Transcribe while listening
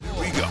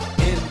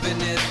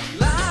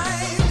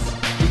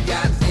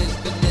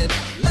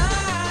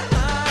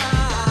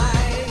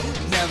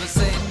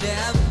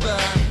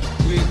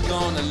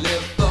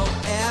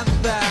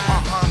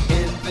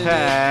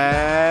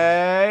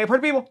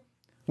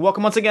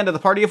Welcome once again to the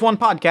Party of One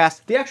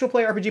podcast, the actual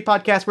play RPG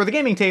podcast where the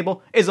gaming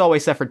table is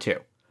always set for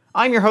two.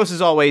 I'm your host as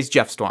always,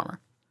 Jeff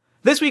Stormer.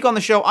 This week on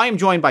the show, I am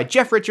joined by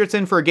Jeff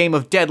Richardson for a game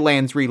of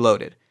Deadlands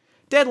Reloaded.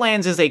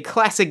 Deadlands is a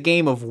classic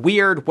game of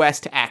Weird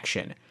West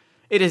action.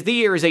 It is the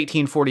year is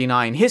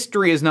 1849,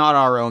 history is not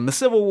our own, the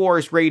Civil War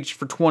has raged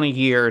for 20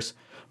 years,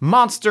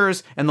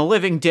 monsters and the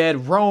living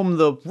dead roam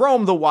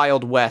the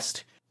Wild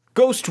West.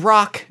 Ghost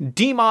rock,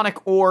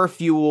 demonic ore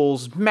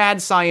fuels,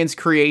 mad science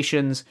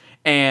creations,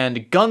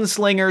 and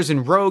gunslingers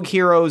and rogue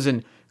heroes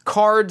and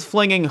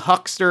card-flinging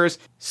hucksters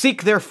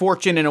seek their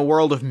fortune in a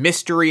world of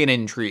mystery and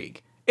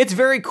intrigue. It's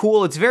very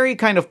cool, it's very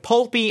kind of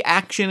pulpy,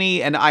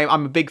 action-y, and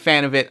I'm a big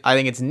fan of it. I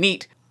think it's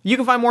neat. You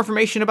can find more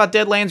information about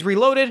Deadlands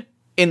Reloaded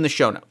in the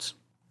show notes.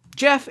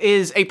 Jeff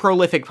is a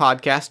prolific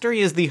podcaster.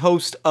 He is the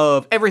host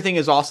of Everything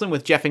is Awesome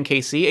with Jeff and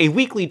KC, a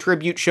weekly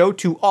tribute show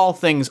to all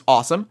things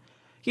awesome.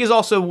 He is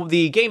also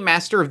the game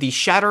master of the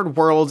Shattered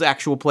Worlds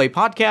actual play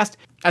podcast,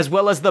 as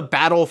well as the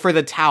Battle for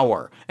the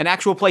Tower, an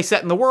actual play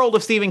set in the world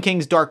of Stephen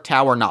King's Dark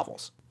Tower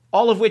novels,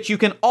 all of which you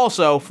can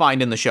also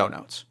find in the show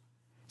notes.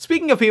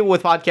 Speaking of people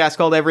with podcasts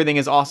called Everything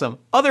is Awesome,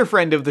 other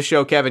friend of the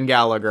show, Kevin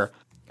Gallagher,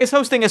 is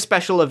hosting a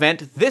special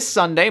event this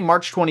Sunday,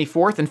 March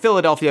 24th in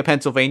Philadelphia,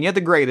 Pennsylvania,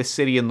 the greatest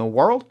city in the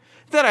world,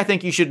 that I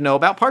think you should know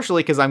about,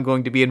 partially because I'm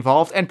going to be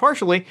involved, and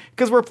partially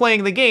because we're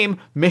playing the game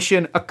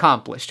Mission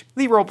Accomplished,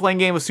 the role-playing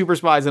game of super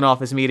spies and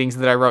office meetings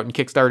that I wrote and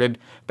kickstarted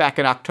back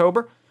in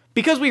October.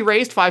 Because we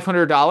raised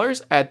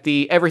 $500 at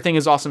the Everything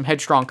is Awesome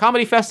Headstrong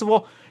Comedy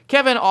Festival,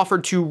 Kevin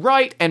offered to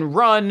write and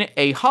run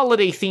a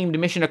holiday-themed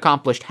Mission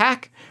Accomplished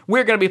hack.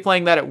 We're going to be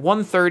playing that at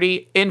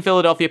 1:30 in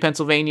Philadelphia,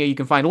 Pennsylvania. You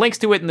can find links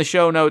to it in the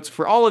show notes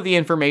for all of the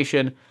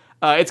information.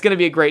 It's going to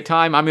be a great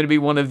time. I'm going to be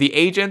one of the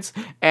agents,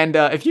 and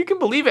if you can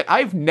believe it,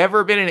 I've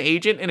never been an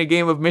agent in a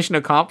game of Mission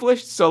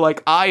Accomplished, so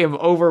I am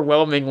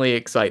overwhelmingly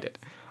excited.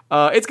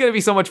 It's going to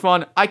be so much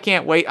fun. I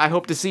can't wait. I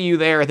hope to see you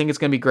there. I think it's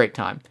going to be a great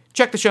time.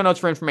 Check the show notes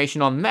for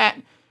information on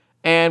that.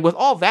 And with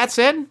all that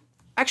said,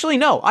 actually,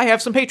 no, I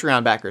have some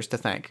Patreon backers to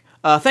thank.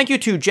 Thank you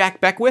to Jack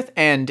Beckwith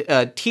and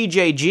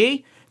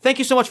TJG. Thank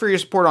you so much for your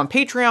support on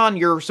Patreon.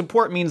 Your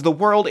support means the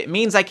world. It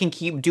means I can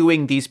keep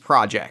doing these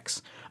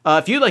projects.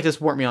 If you'd like to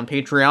support me on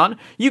Patreon,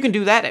 you can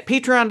do that at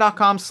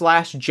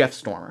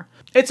patreon.com/JeffStormer.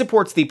 It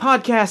supports the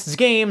podcasts,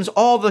 games,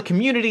 all the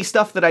community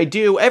stuff that I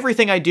do.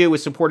 Everything I do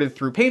is supported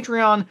through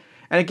Patreon.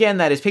 And again,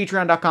 that is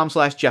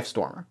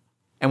patreon.com/JeffStormer.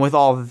 And with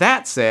all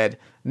that said,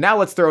 now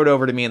let's throw it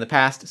over to me in the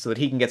past so that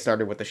he can get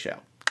started with the show.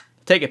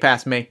 Take it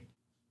past me.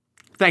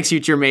 Thanks,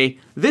 future me.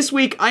 This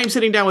week, I am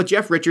sitting down with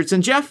Jeff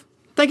Richardson. Jeff,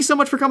 thank you so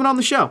much for coming on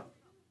the show.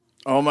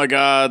 Oh my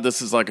God,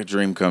 this is like a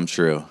dream come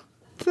true.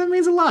 That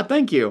means a lot.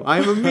 Thank you. I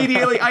am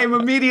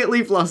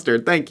immediately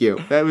flustered. Thank you.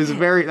 That is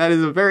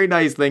a very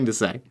nice thing to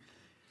say.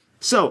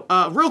 So,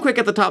 real quick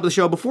at the top of the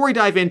show, before we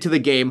dive into the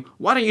game,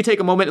 why don't you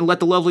take a moment and let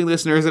the lovely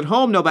listeners at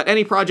home know about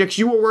any projects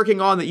you were working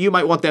on that you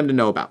might want them to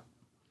know about?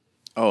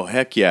 Oh,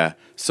 heck yeah.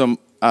 So,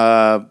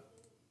 God,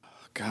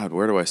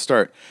 where do I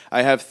start?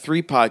 I have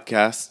 3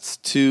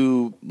 podcasts,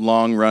 2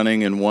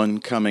 long-running and 1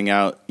 coming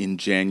out in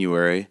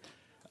January.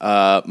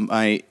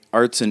 My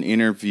arts and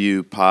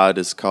interview pod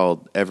is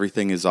called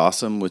Everything is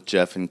Awesome with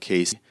Jeff and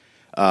Casey.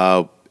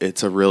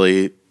 It's a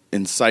really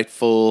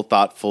insightful,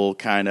 thoughtful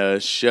kind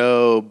of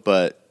show,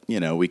 but,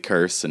 we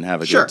curse and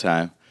have a good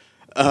time.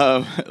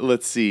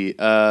 Let's see.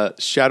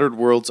 Shattered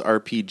Worlds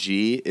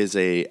RPG is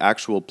a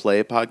actual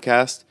play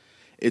podcast.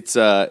 It's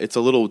a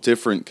little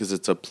different because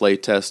it's a play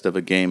test of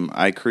a game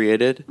I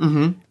created.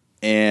 Mm-hmm.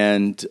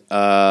 And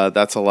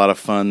that's a lot of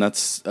fun.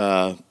 That's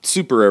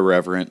super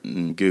irreverent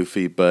and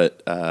goofy,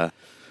 but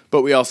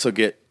we also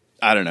get,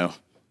 I don't know,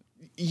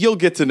 you'll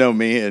get to know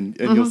me and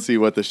mm-hmm. You'll see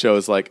what the show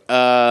is like.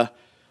 Let's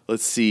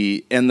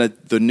see. And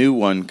the new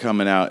one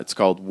coming out, it's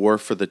called War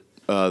for the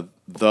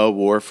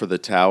War for the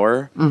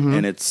Tower. Mm-hmm.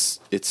 And it's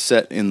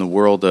set in the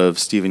world of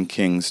Stephen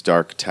King's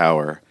Dark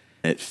Tower.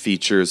 It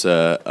features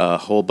a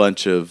whole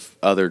bunch of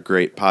other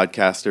great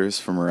podcasters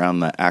from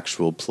around the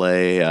actual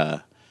play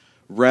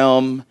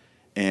realm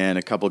and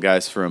a couple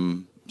guys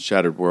from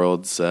Shattered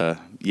Worlds.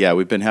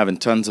 We've been having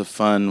tons of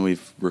fun.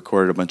 We've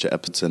recorded a bunch of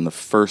episodes, and the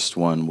first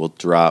one will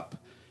drop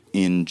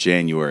in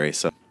January.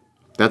 So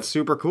that's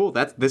super cool.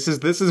 This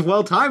is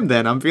well timed.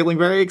 Then I'm feeling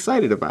very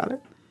excited about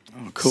it.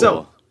 Oh, cool.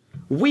 So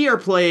we are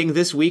playing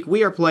this week.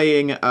 We are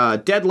playing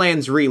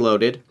Deadlands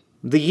Reloaded.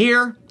 The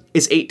year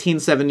is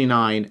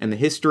 1879, and the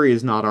history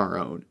is not our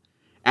own.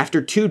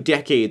 After 2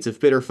 decades of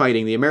bitter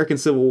fighting, the American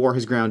Civil War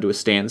has ground to a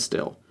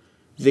standstill.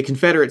 The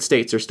Confederate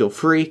States are still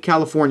free.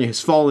 California has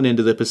fallen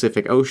into the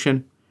Pacific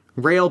Ocean.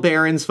 Rail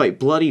barons fight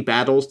bloody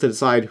battles to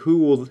decide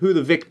who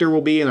the victor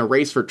will be in a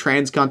race for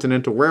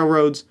transcontinental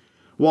railroads,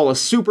 while a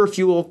super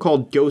fuel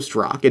called Ghost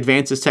Rock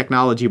advances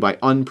technology by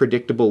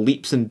unpredictable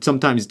leaps and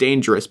sometimes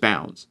dangerous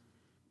bounds.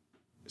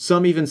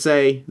 Some even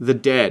say the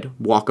dead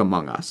walk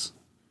among us.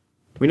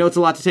 We know it's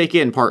a lot to take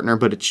in, partner,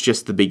 but it's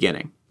just the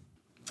beginning.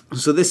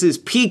 So this is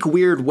peak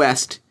Weird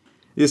West.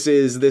 This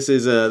is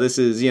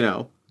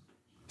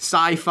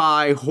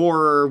sci-fi,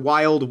 horror,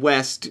 Wild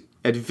West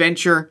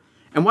adventure.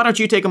 And why don't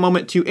you take a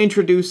moment to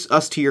introduce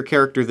us to your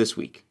character this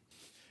week?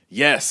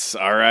 Yes,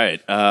 all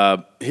right.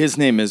 His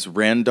name is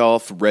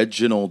Randolph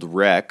Reginald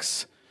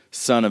Rex,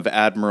 son of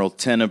Admiral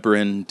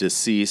Tenebrin,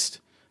 deceased.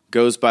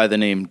 Goes by the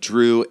name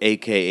Drew,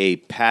 a.k.a.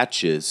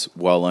 Patches,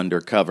 while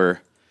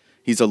undercover.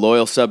 He's a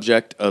loyal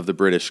subject of the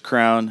British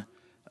Crown,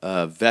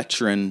 a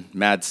veteran,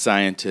 mad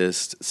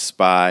scientist,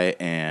 spy,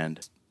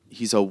 and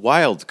he's a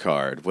wild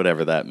card,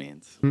 whatever that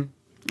means.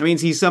 It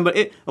means he's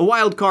somebody. A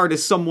wild card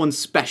is someone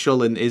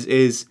special and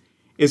is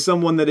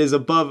someone that is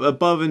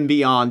above and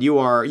beyond. You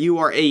are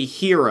a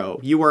hero.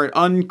 You are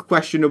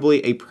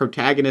unquestionably a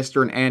protagonist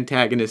or an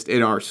antagonist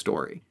in our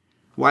story.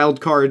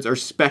 Wild cards are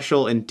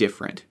special and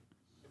different.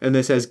 And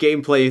this has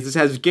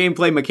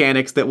gameplay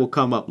mechanics that will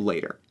come up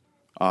later.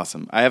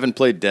 Awesome. I haven't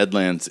played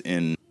Deadlands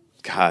in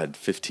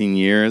 15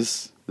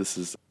 years.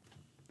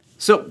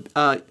 So,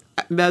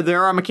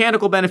 there are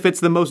mechanical benefits,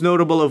 the most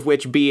notable of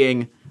which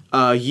being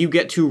you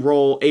get to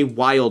roll a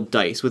wild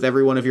dice. With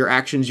every one of your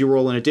actions, you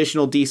roll an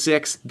additional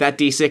d6. That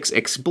d6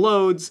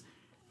 explodes,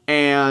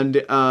 and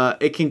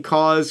it can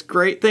cause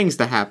great things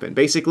to happen.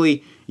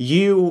 Basically,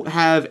 you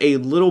have a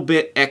little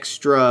bit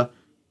extra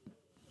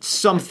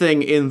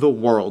something in the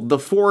world. The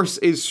force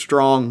is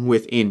strong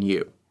within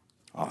you.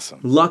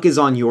 Awesome. Luck is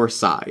on your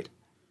side.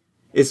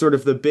 It's sort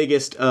of the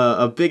biggest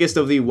of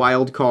the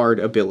wild card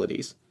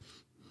abilities.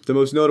 The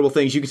most notable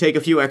things, you can take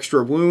a few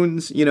extra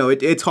wounds.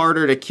 It's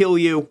harder to kill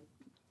you.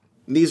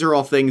 These are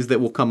all things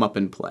that will come up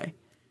in play.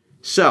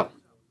 So,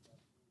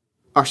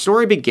 our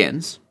story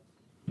begins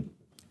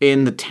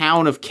in the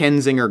town of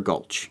Kensinger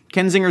Gulch.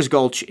 Kensinger's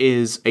Gulch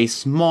is a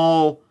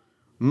small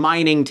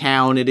mining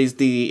town. It is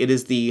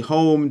the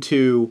home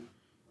to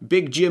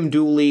Big Jim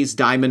Dooley's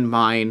diamond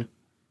mine.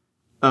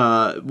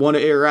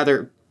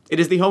 It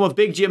is the home of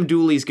Big Jim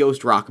Dooley's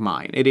ghost rock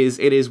mine. It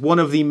is one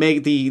of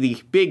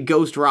the big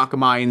ghost rock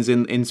mines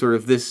in sort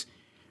of this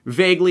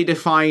vaguely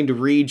defined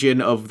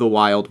region of the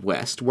Wild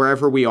West.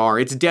 Wherever we are,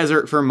 it's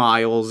desert for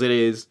miles. It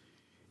is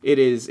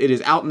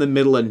out in the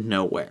middle of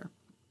nowhere.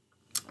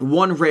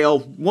 One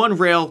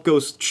rail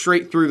goes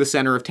straight through the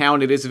center of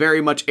town. It is very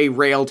much a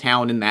rail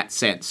town in that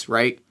sense,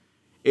 right?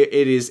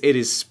 It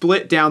is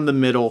split down the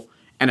middle,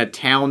 and a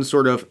town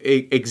sort of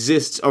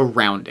exists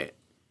around it.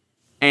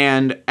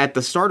 And at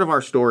the start of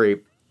our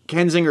story,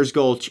 Kensinger's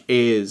Gulch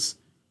is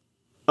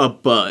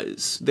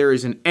abuzz. There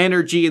is an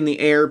energy in the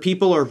air.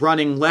 People are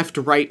running left,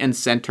 right, and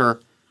center.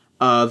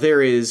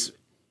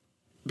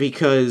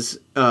 Because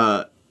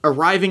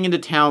arriving into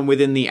town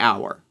within the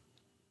hour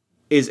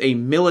is a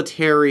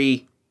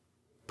military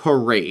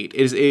parade.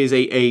 It is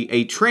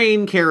a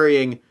train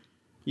carrying,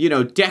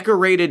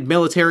 decorated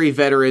military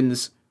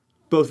veterans,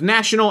 both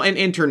national and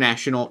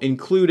international,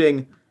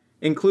 including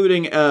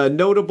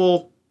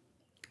notable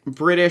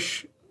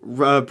British,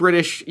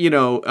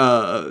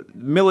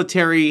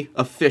 military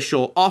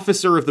official,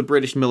 officer of the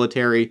British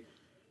military,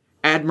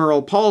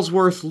 Admiral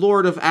Palsworth,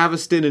 Lord of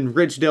Aveston and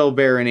Ridgedale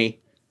Barony.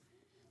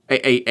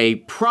 A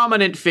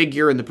prominent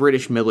figure in the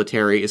British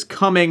military is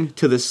coming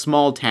to this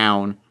small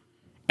town,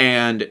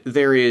 and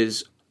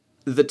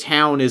the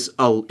town is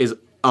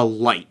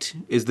alight,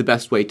 is the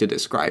best way to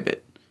describe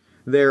it.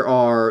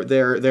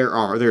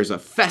 There's a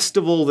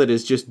festival that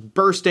is just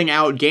bursting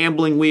out.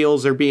 Gambling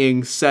wheels are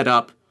being set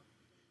up.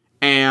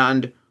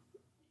 And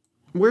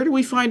where do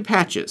we find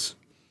Patches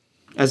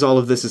as all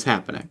of this is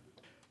happening?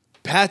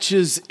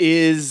 Patches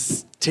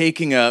is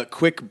taking a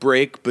quick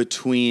break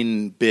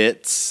between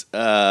bits.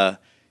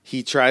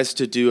 He tries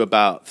to do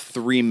about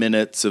 3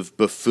 minutes of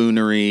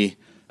buffoonery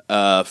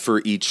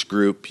for each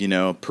group.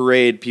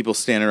 Parade, people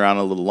stand around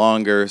a little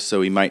longer,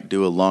 so he might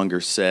do a longer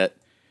set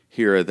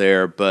here or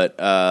there.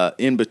 But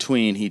in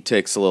between, he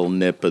takes a little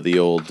nip of the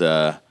old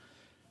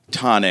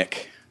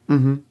tonic.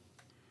 Mm-hmm.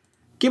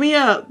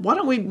 Why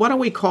don't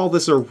we call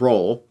this a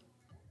roll?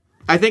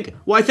 I think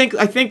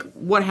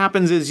what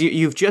happens is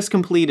you've just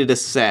completed a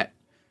set,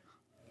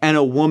 and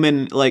a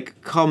woman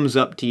comes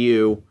up to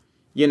you,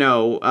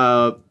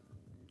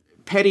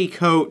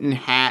 petticoat and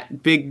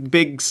hat,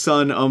 big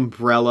sun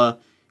umbrella,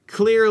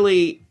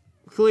 clearly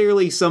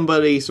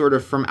somebody sort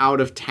of from out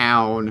of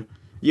town,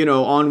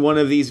 on one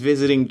of these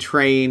visiting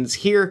trains,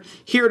 here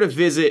to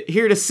visit,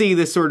 here to see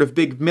this sort of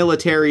big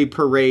military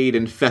parade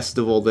and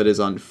festival that is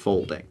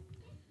unfolding.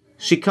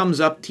 She comes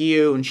up to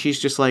you and she's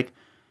just like,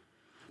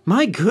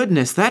 "My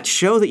goodness, that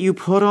show that you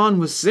put on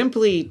was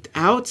simply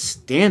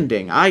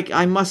outstanding.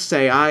 I must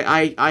say,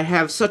 I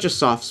have such a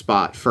soft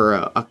spot for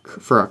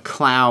a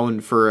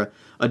clown, for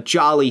a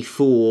jolly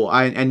fool.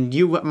 And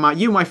you,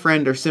 my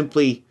friend, are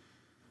simply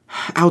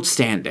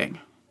outstanding."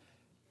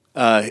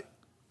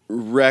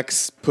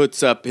 Rex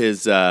puts up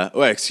his,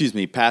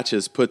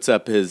 Patches puts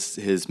up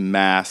his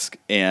mask,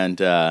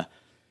 and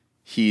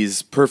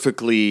he's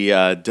perfectly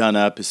done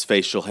up. His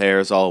facial hair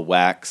is all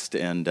waxed,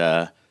 and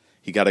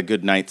he got a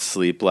good night's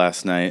sleep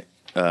last night.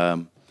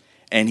 And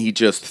he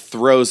just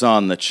throws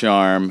on the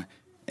charm,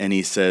 and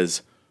he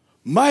says,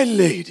 "My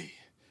lady,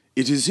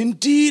 it is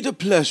indeed a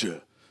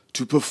pleasure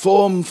to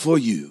perform for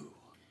you."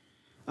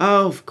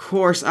 Oh, of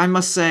course. I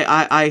must say,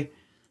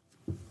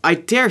 I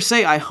dare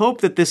say, I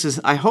hope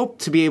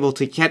to be able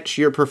to catch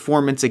your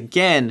performance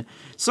again.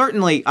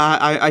 Certainly,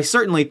 I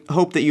certainly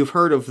hope that you've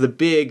heard of the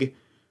big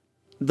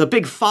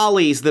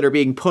follies that are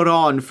being put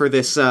on for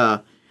this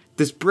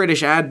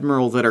British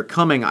admiral that are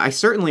coming. I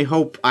certainly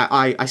hope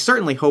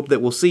that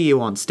we'll see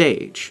you on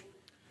stage.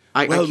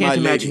 I can't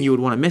imagine you would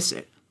want to miss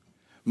it.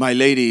 My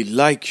lady,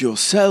 like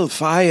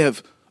yourself, I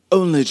have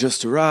only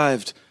just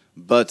arrived,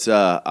 but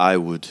I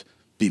would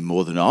be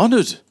more than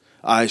honored.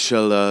 I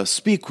shall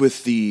speak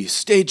with the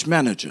stage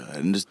manager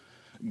and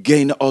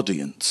gain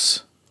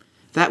audience.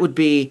 That would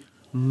be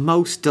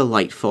most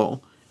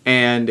delightful.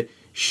 And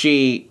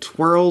she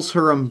twirls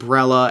her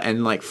umbrella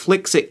and, like,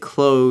 flicks it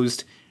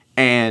closed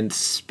and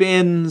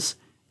spins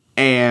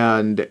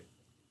and,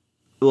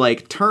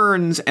 like,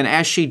 turns. And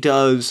as she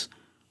does,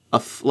 a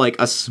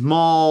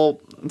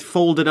small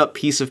folded up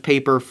piece of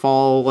paper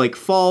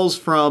falls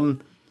from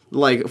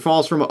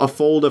a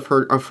fold of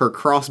her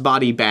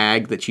crossbody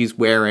bag that she's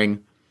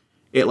wearing.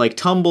 It, like,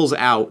 tumbles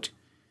out.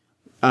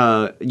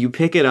 You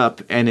pick it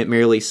up, and it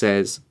merely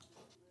says,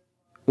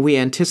 "We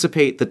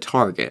anticipate the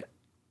target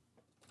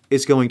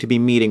is going to be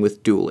meeting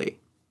with Dooley.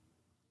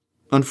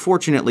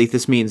 Unfortunately,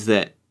 this means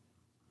that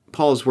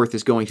Paulsworth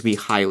is going to be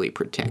highly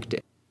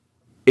protected.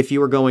 If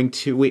you are going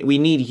to... We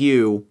need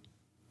you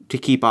to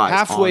keep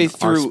eyes on our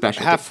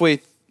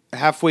specialty."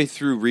 Halfway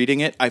through reading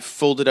it, I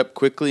fold it up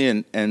quickly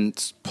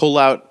and pull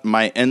out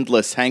my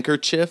endless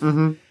handkerchief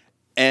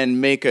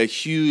and make a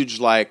huge,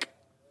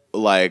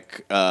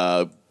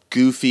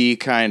 goofy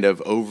kind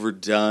of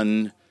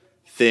overdone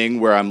thing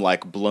where I'm,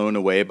 like, blown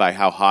away by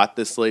how hot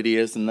this lady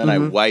is, and then I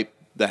wipe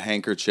the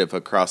handkerchief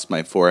across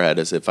my forehead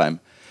as if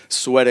I'm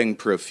sweating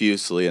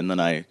profusely, and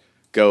then I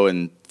go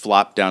and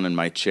flop down in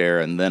my chair,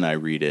 and then I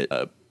read it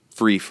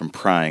free from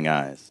prying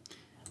eyes.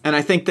 And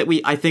I think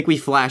we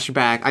flash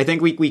back. I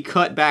think we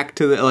cut back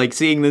to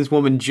seeing this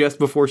woman just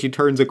before she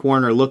turns a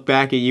corner, look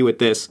back at you at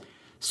this,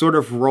 sort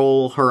of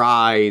roll her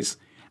eyes,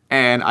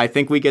 and I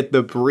think we get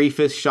the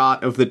briefest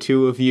shot of the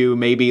two of you,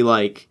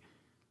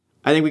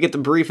 I think we get the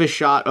briefest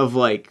shot of,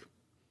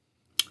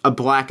 a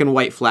black and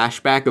white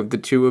flashback of the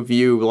two of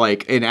you,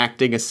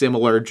 enacting a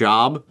similar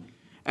job.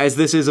 As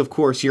this is, of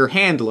course, your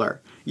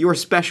handler, your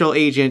special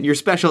agent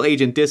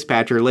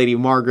dispatcher, Lady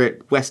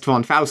Margaret West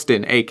von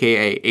Faustin,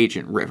 a.k.a.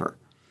 Agent River.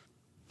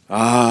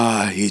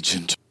 Ah,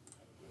 Agent.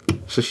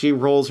 So she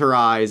rolls her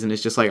eyes and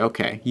is just like,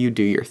 okay, you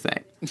do your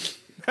thing.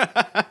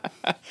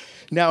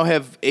 Now,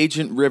 have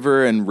Agent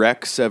River and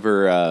Rex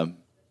ever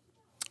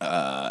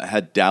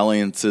had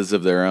dalliances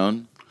of their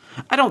own?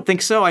 I don't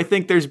think so. I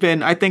think there's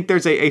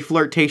a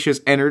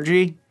flirtatious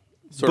energy.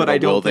 But I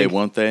don't think,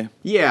 won't they?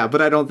 Yeah,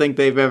 but I don't think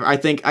they've ever. I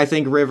think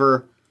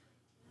River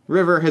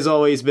has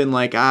always been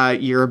like,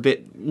 you're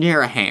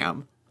a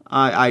ham.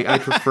 I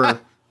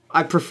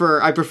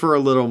prefer a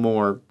little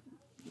more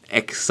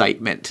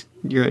excitement.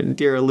 You're a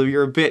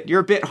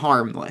bit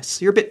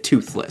harmless. You're a bit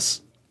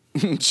toothless.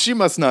 She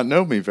must not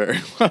know me very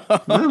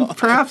well. Well,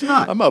 perhaps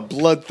not. I'm a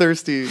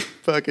bloodthirsty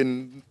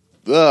fucking.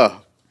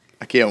 Ugh.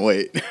 I can't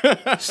wait.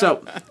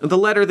 So, the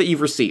letter that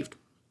you've received.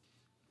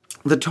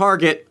 The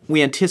target,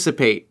 we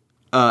anticipate,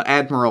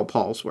 Admiral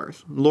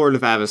Paulsworth, Lord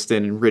of Aveston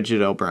and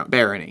Rigido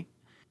Barony.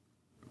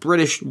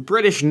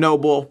 British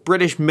noble,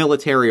 British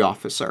military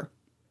officer.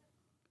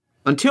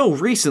 Until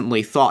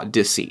recently thought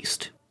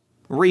deceased.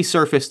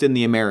 Resurfaced in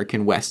the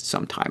American West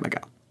some time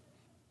ago.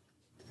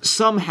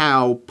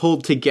 Somehow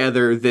pulled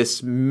together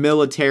this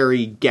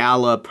military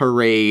gala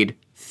parade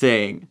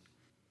thing.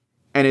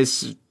 And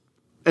is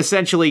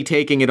essentially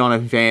taking it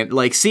on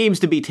seems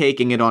to be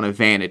taking it on a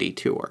vanity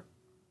tour.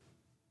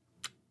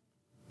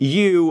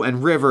 You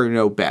and River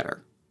know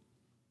better.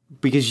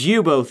 Because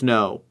you both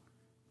know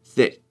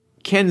that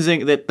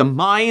that the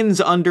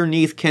mines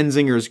underneath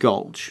Kensinger's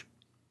Gulch,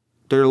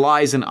 there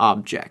lies an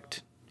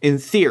object. In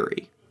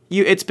theory,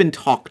 it's been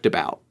talked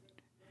about.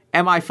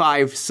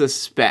 MI5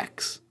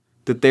 suspects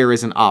that there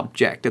is an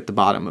object at the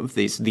bottom of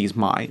these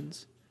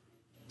mines.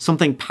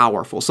 Something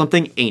powerful,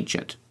 something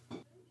ancient.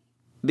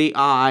 The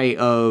eye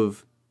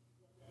of...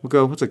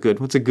 What's a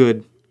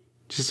good...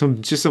 Just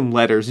some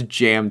letters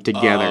jammed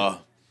together.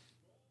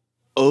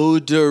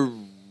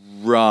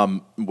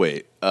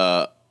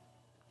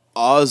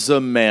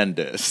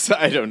 Ozymandias.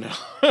 I don't know.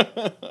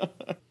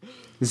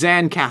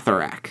 Zan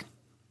Catharak.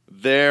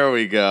 There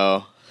we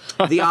go.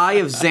 The eye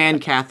of Zan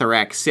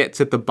Catharak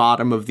sits at the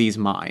bottom of these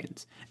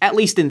mines. At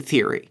least in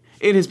theory.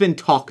 It has been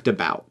talked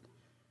about.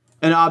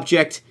 An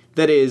object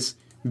that is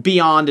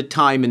beyond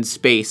time and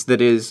space,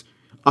 that is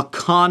a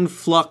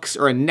conflux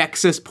or a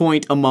nexus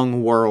point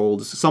among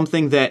worlds.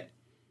 Something that,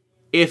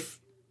 if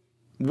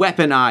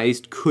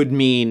weaponized, could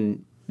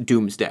mean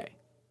doomsday.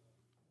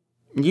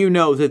 You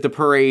know that the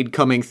parade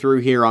coming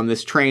through here on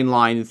this train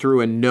line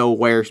through a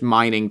nowhere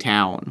mining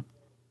town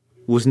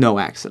was no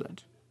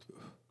accident.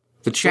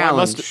 The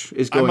challenge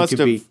is going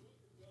to be...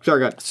 Sorry,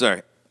 go ahead.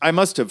 Sorry. I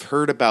must have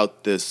heard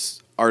about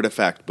this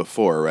artifact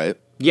before, right?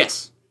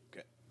 Yes.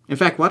 Okay. In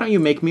fact, why don't you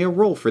make me a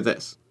roll for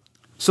this?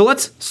 So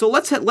let's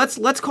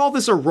call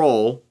this a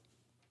roll,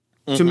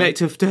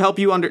 to help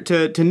you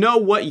to know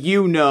what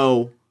you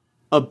know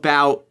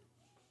about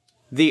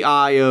the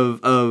Eye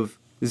of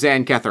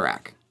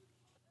Zan-Ketharak.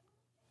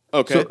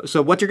 Okay.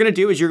 So what you're going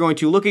to do is you're going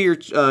to look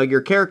at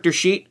your character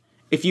sheet.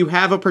 If you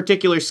have a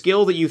particular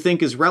skill that you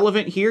think is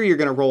relevant here, you're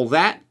going to roll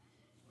that.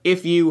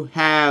 If you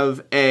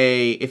have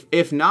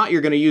if not,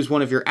 you're going to use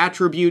one of your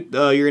attribute.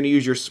 You're going to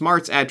use your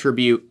smarts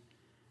attribute,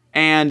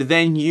 and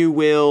then you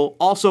will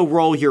also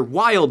roll your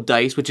wild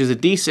dice, which is a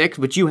d6,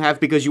 which you have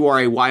because you are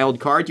a wild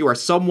card. You are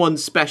someone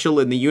special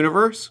in the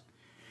universe.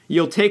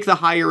 You'll take the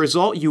higher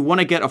result. You want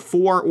to get a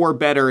 4 or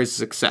better is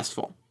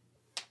successful.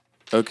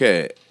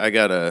 Okay, I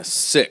got a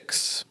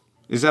 6.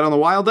 Is that on the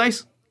wild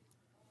dice?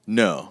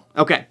 No.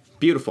 Okay,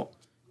 beautiful.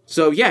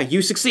 So yeah,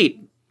 you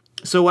succeed.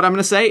 So what I'm going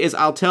to say is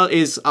I'll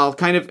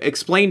kind of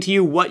explain to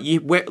you what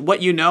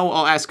you know.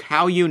 I'll ask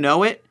how you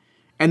know it,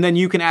 and then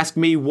you can ask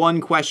me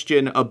one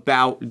question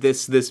about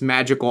this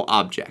magical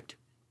object.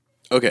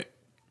 Okay.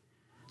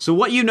 So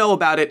what you know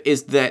about it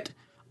is that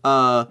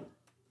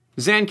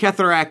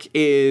Zan-Ketharak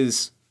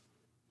is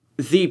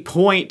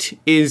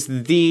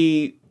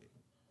the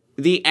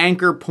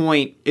anchor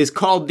point, is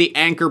called the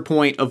anchor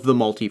point of the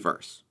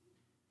multiverse.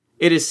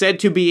 It is said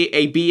to be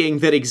a being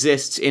that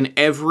exists in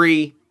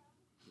every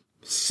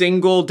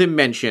single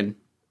dimension,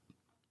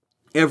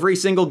 every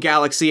single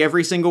galaxy,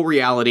 every single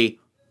reality,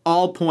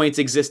 all points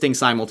existing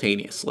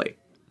simultaneously.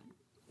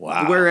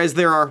 Wow. Whereas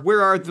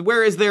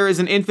there is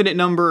an infinite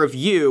number of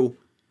you,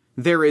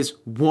 there is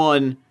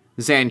one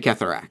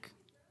Zan-Ketharak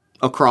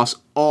across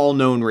all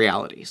known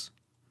realities.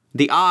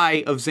 The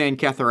Eye of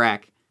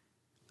Zan-Ketharak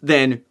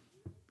then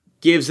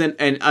gives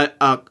an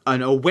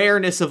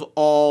awareness of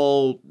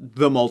all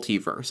the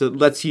multiverse. It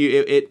lets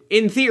you, it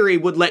in theory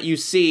would let you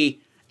see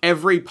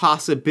every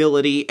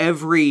possibility,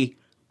 every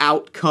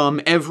outcome,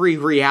 every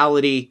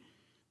reality,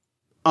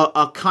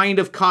 a kind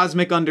of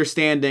cosmic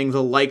understanding,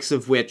 the likes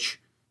of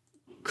which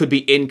could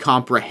be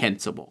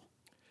incomprehensible.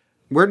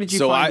 Where did you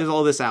find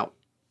all this out?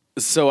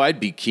 So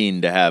I'd be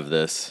keen to have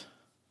this.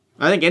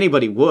 I think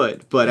anybody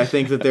would, but I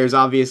think that there's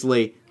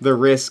obviously the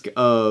risk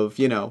of,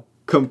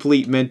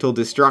 complete mental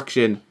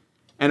destruction.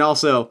 And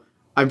also,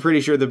 I'm pretty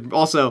sure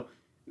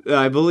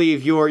I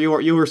believe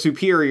your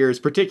superiors,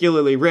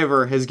 particularly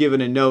River, has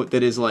given a note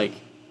that is like,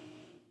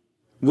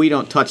 we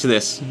don't touch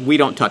this. We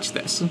don't touch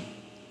this.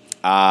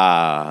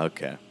 Ah,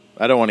 okay.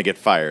 I don't want to get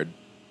fired.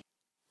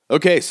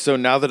 Okay, so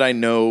now that I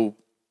know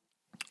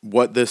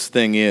what this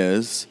thing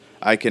is,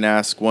 I can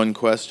ask one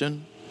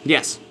question?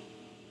 Yes.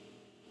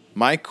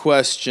 My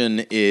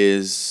question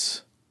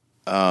is,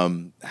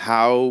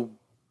 how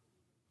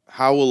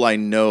will I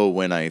know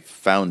when I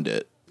found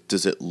it?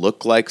 Does it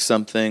look like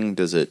something?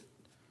 Does it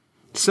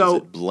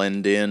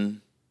blend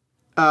in?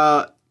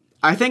 I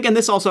think, and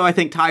this also I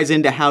think ties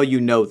into how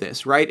you know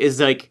this, right?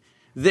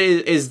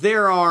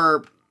 There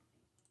are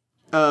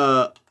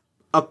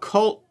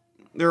occult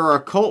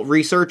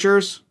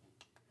researchers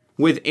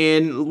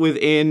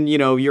within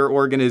your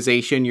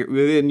organization,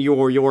 within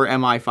your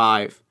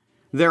MI5.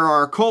 There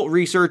are occult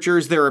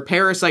researchers, there are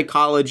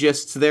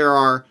parapsychologists, there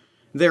are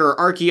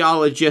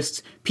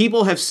archaeologists.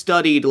 People have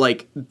studied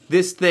like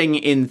this thing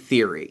in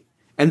theory,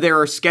 and there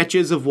are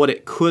sketches of what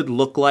it could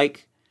look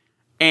like.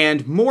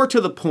 And more to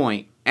the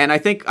point, and I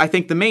think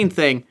the main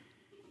thing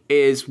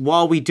is,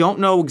 while we don't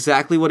know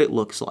exactly what it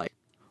looks like,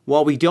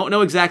 while we don't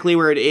know exactly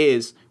where it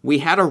is, we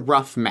had a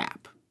rough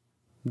map.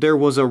 There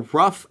was a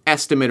rough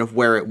estimate of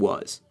where it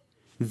was.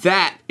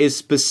 That is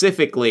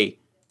specifically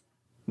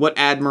what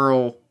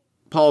Admiral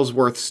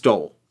Paulsworth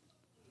stole.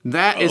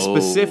 That is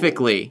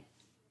specifically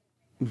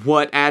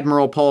what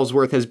Admiral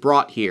Paulsworth has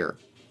brought here.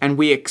 And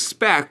we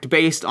expect,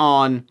 based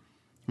on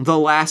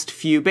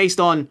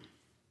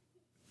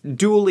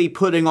Dooley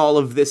putting all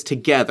of this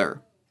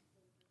together,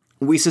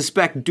 we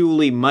suspect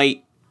Dooley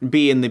might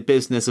be in the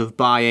business of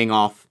buying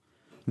off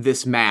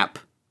this map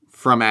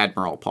from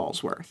Admiral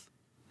Paulsworth.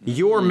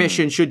 Your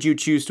mission, should you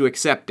choose to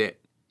accept it,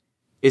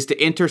 is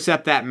to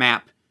intercept that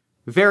map,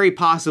 very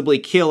possibly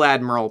kill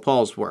Admiral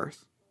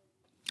Paulsworth.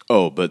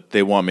 Oh, but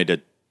they want me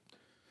to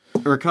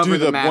recover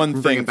the map one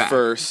and bring thing it back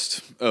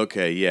first.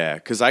 Okay, yeah,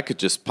 because I could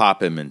just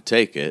pop him and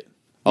take it.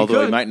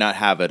 Although he might not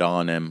have it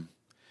on him.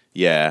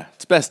 Yeah,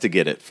 it's best to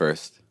get it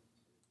first.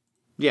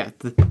 Yeah,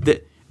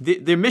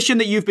 the mission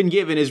that you've been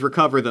given is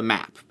recover the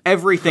map.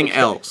 Everything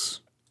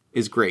else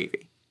is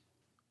gravy.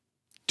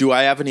 Do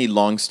I have any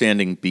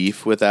long-standing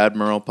beef with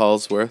Admiral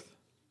Paulsworth?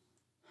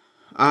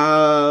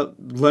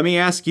 Let me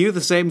ask you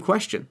the same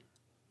question.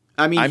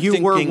 I mean,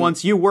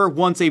 you were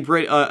once a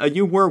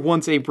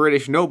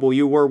British noble.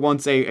 You were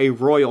once a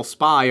royal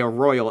spy, a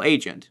royal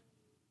agent.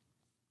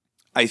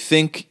 I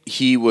think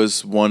he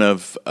was one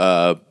of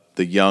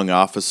the young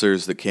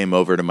officers that came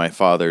over to my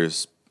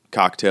father's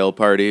cocktail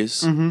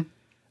parties,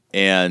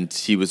 and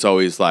he was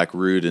always like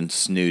rude and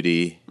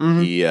snooty.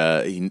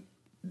 He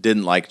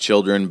didn't like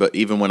children, but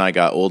even when I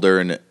got older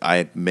and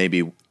I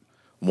maybe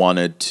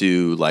wanted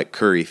to like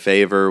curry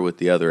favor with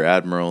the other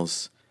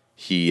admirals,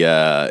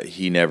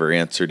 he never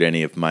answered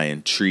any of my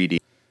entreaty.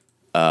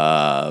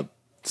 So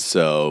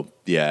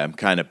yeah, I'm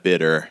kind of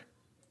bitter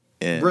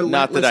And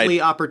relentlessly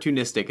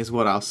opportunistic is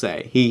what I'll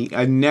say. He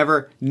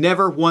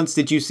never once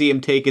did you see him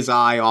take his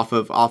eye off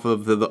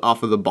of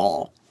the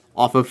ball,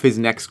 off of his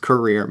next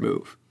career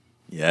move.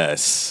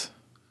 Yes.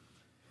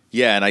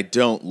 Yeah, and I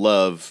don't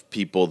love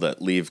people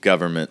that leave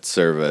government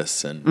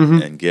service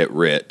and get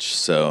rich,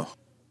 so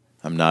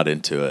I'm not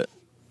into it.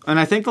 And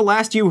I think the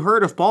last you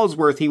heard of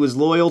Paulsworth, he was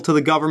loyal to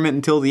the government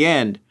until the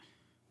end,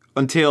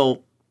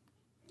 until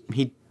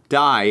he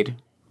died,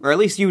 or at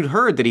least you'd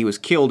heard that he was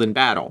killed in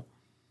battle.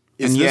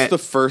 Is this the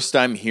first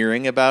I'm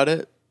hearing about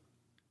it?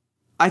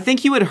 I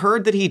think you had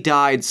heard that he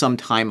died some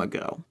time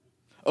ago.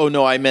 Oh,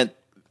 no, I meant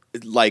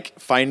like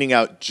finding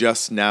out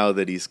just now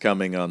that he's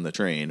coming on the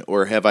train,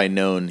 or have I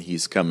known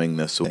he's coming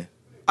this way?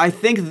 I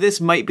think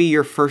this might be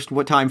your first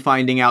time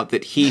finding out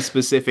that he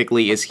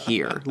specifically is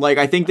here. Like,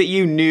 I think that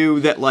you knew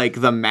that,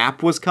 like, the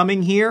map was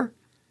coming here,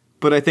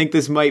 but I think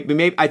this might be,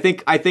 maybe, I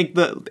think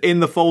the in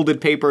the folded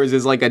papers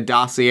is like a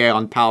dossier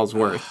on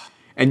Palsworth.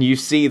 And you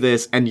see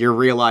this, and you're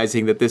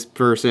realizing that this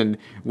person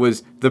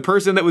was the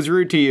person that was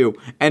rude to you,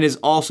 and is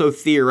also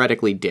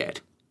theoretically dead.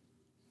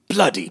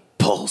 Bloody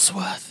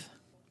Paulsworth.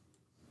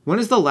 When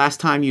is the last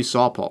time you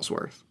saw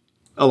Paulsworth?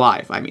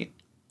 Alive, I mean.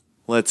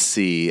 Let's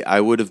see. I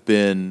would have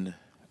been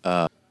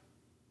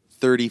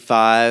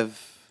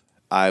 35.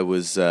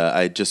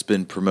 I'd just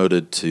been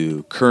promoted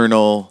to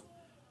colonel.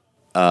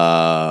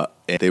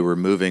 And they were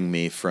moving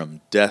me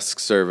from desk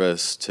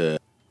service to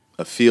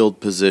a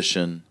field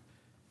position.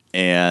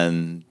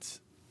 And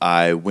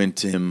I went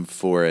to him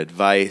for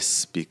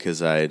advice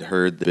because I had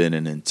heard there'd been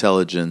an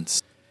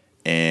intelligence,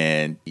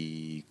 and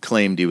he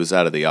claimed he was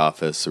out of the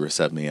office, so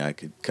said me I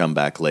could come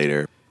back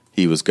later.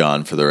 He was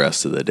gone for the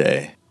rest of the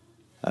day.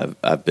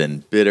 I've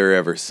been bitter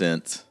ever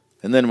since.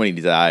 And then when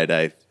he died,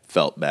 I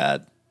felt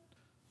bad,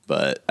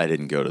 but I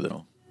didn't go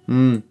to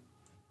the...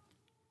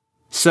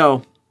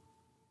 So,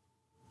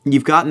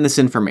 you've gotten this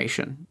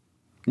information.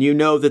 You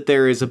know that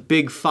there is a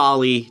big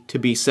folly to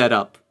be set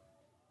up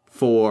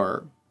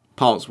for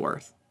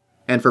Paulsworth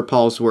and for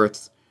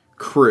Paulsworth's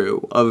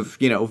crew of,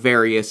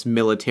 various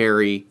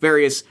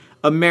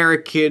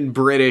American,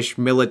 British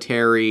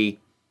military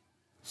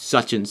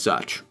such and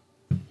such.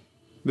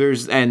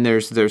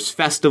 There's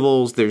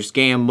festivals, there's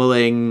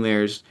gambling,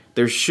 there's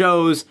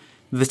shows.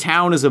 The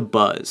town is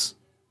abuzz.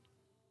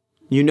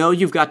 You know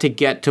you've got to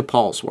get to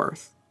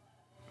Paulsworth.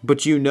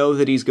 But you know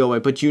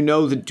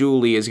that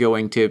Dooley is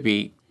going to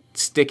be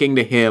sticking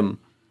to him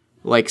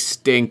like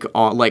stink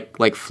on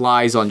like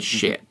flies on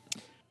shit.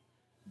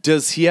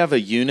 Does he have a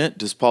unit?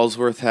 Does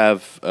Paulsworth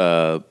have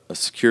a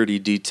security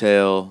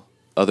detail?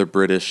 Other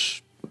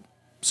British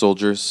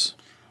soldiers?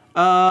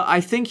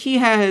 I think he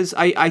has.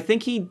 I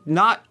think he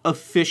not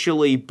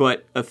officially,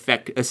 but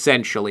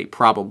essentially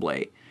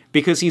probably,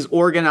 because he's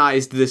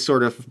organized this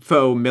sort of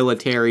faux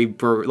military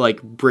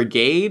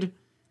brigade.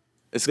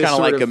 It's kind of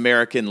like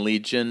American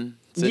Legion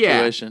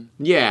situation.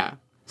 Yeah.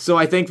 So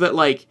I think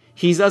that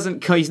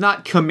he's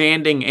not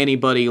commanding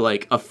anybody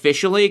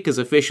officially, because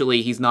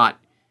officially he's not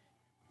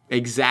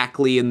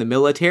exactly in the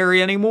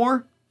military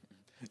anymore.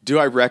 Do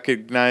I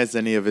recognize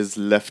any of his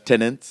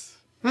lieutenants?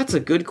 That's a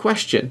good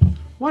question.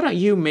 Why don't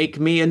you make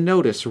me a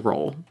notice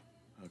roll?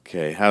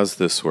 Okay, how's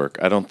this work?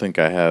 I don't think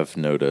I have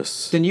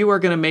notice. Then you are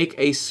going to make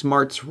a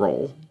smarts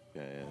roll.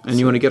 Okay, and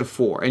you want to get a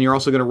 4. And you're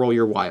also going to roll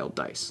your wild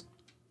dice.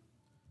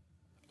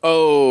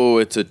 Oh,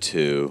 it's a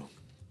 2.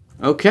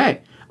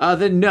 Okay.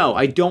 Then no,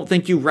 I don't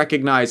think you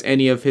recognize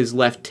any of his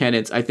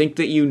lieutenants. I think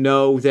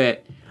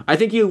that I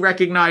think you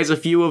recognize a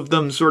few of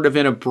them sort of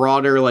in a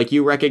broader,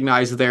 you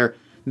recognize their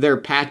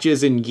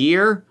patches and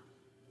gear,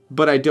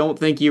 but I don't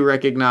think that you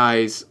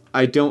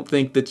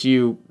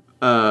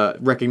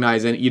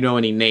recognize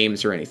any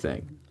names or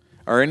anything.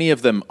 Are any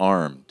of them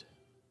armed?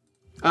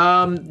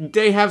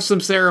 They have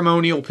some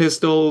ceremonial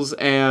pistols,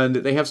 and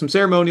they have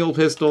ceremonial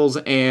pistols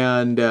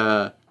and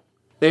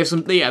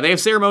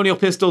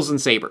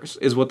sabers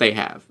is what they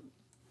have.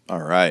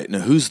 All right. Now,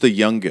 who's the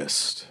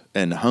youngest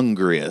and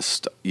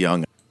hungriest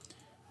young?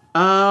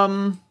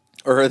 Or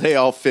are they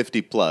all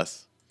 50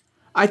 plus?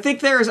 I think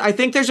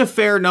there's a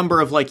fair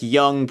number of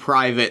young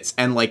privates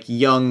and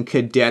young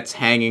cadets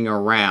hanging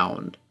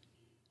around.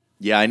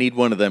 Yeah, I need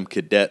one of them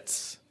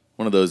cadets,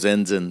 one of those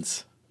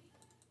ensigns.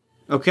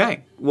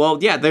 Okay. Well,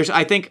 yeah,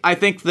 I think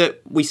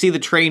that we see the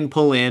train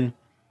pull in.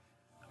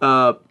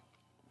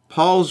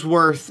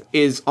 Paulsworth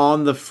is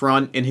on the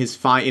front in his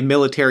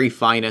military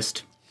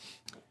finest.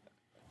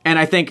 And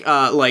I think,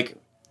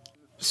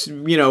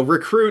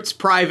 recruits,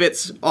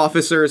 privates,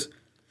 officers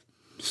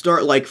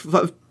start,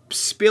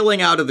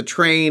 spilling out of the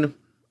train.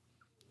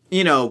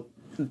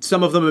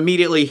 Some of them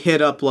immediately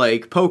hit up,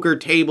 poker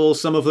tables.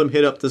 Some of them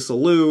hit up the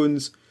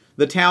saloons.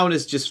 The town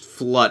is just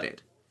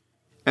flooded.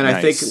 And nice.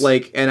 I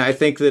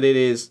think that it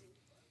is...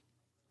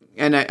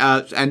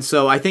 And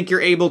so I think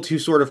you're able to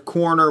sort of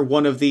corner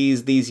one of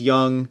these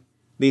young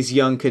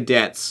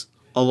cadets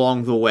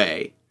along the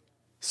way.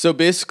 So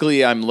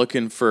basically, I'm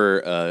looking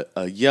for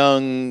a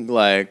young,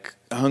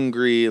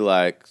 hungry,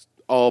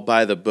 all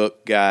by the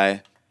book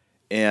guy,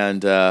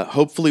 and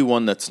hopefully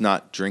one that's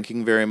not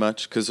drinking very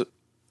much. Because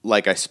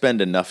like I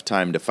spend enough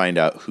time to find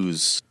out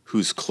who's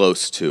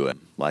close to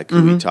him, like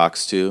who he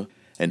talks to.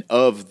 And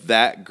of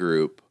that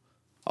group,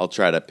 I'll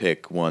try to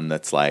pick one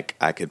that's like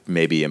I could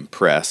maybe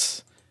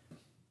impress.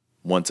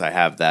 Once I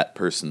have that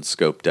person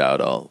scoped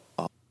out, I'll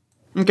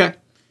Okay.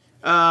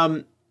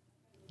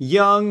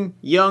 Young,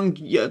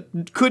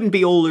 couldn't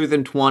be older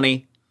than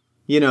 20.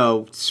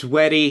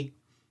 Sweaty,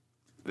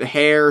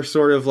 hair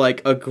sort of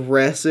like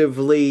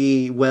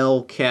aggressively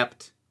well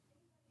kept.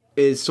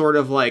 Is sort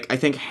of like, I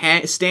think,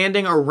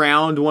 standing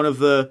around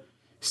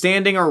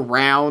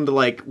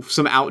like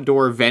some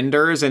outdoor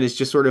vendors and is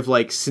just sort of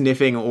like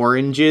sniffing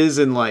oranges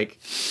and like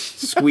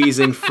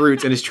squeezing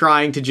fruits and is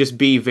trying to just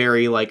be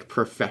very like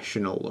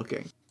professional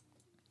looking.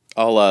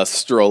 I'll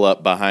stroll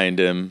up behind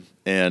him,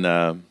 and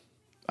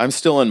I'm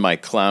still in my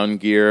clown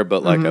gear,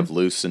 but like I've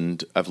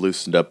loosened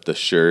up the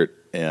shirt,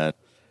 and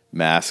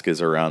mask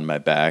is around my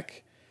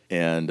back,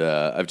 and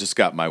I've just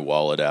got my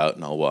wallet out,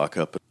 and I'll walk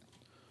up.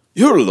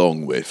 You're a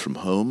long way from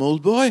home,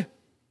 old boy.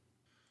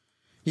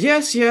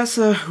 Yes,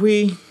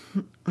 we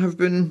have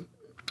been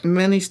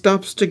many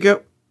stops to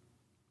go.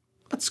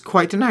 That's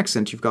quite an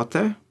accent you've got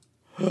there.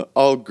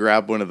 I'll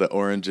grab one of the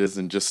oranges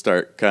and just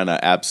start kind of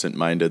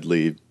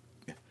absent-mindedly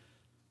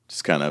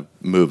just kind of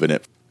moving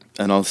it.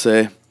 And I'll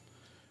say,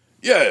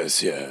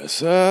 yes,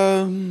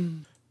 a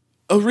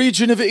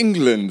region of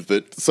England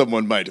that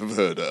someone might have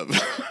heard of.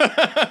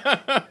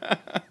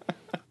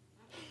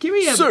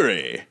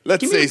 Surrey.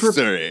 Let's say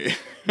Surrey.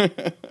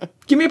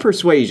 Give me a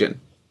persuasion.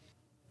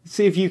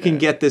 See if you can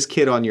get this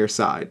kid on your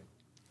side.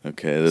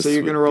 Okay, so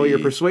you're going to roll your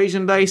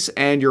persuasion dice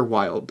and your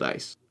wild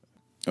dice.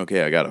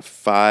 Okay, I got a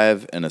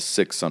 5 and a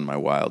 6 on my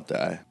wild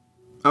die.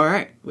 All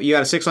right. Well, you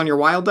got a 6 on your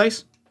wild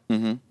dice?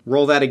 Mm-hmm.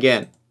 Roll that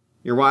again.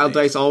 Your wild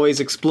dice always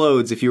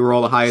explodes if you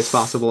roll the highest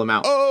possible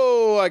amount.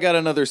 Oh, I got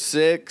another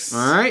 6.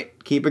 All right.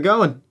 Keep it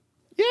going.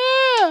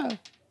 Yeah.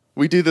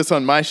 We do this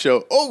on my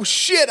show. Oh,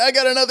 shit, I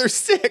got another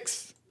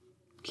 6.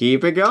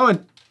 Keep it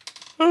going.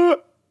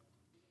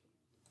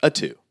 A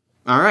 2.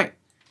 All right.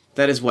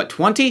 That is what,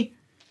 20?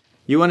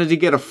 You wanted to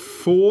get a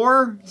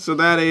 4? So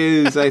that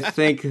is, I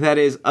think, that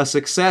is a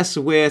success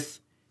with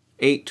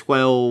 8,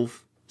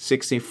 12,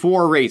 16,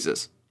 4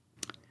 raises.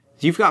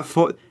 You've got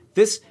 4.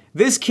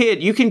 This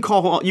kid, you can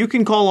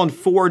call on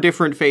 4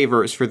 different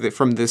favors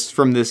from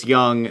this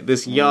young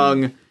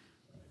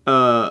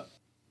I'm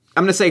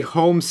gonna say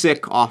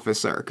homesick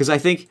officer, because I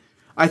think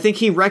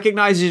he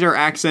recognizes your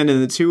accent,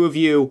 and the two of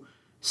you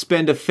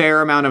spend a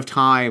fair amount of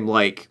time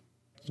like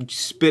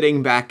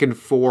spitting back and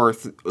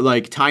forth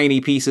like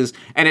tiny pieces,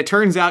 and it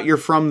turns out you're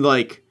from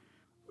like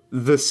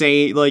the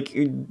same, like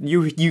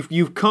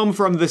you've come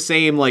from the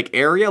same like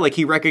area. Like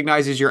he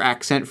recognizes your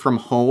accent from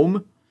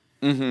home.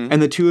 Mm-hmm.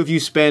 And the two of you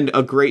spend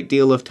a great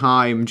deal of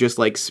time just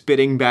like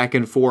spitting back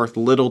and forth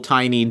little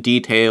tiny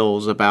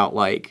details about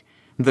like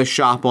the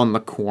shop on the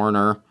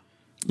corner.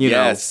 You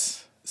know.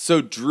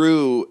 So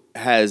Drew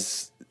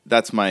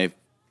that's my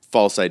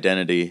false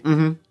identity.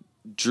 Mm-hmm.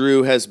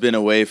 Drew has been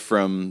away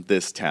from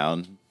this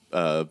town,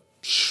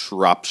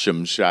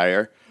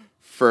 Shropshamshire,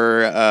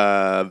 for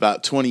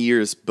about 20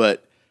 years,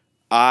 but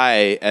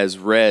I, as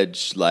Reg,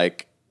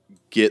 like,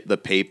 get the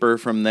paper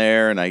from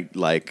there, and I,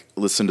 like,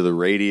 listen to the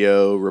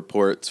radio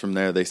reports from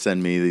there. They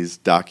send me these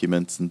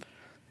documents,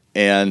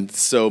 and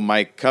so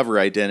my cover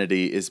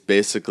identity is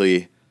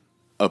basically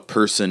a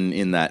person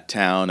in that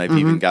town. I've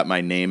even got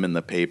my name in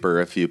the paper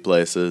a few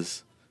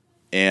places,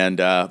 and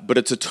but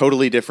it's a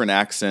totally different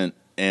accent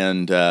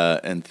and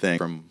thing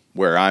from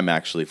where I'm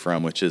actually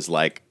from, which is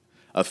like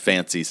a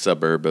fancy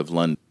suburb of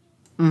London.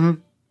 Mm-hmm.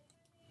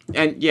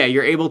 And yeah,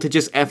 you're able to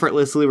just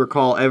effortlessly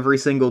recall every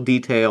single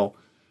detail.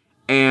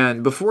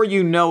 And before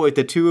you know it,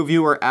 the two of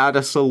you are at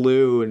a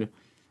saloon.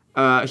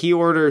 He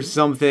orders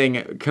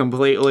something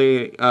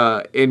completely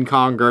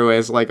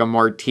incongruous, like a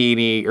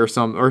martini or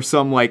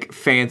some like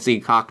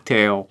fancy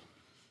cocktail.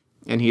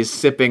 And he's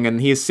sipping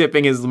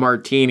his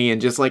martini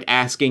and just like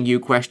asking you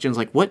questions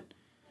like, what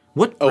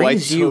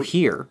brings you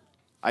here?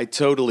 I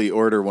totally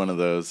order one of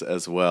those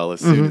as well as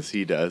soon as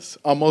he does.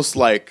 Almost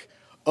like,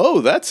 oh,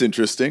 that's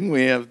interesting.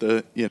 We have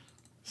the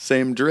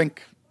same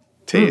drink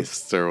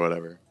tastes or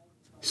whatever.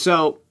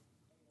 So,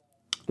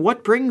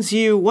 what brings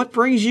you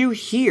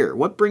here?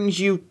 What brings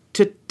you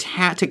to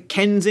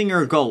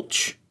Kensinger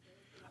Gulch?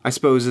 I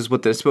suppose is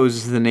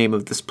the name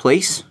of this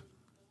place.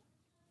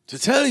 To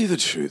tell you the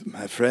truth,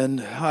 my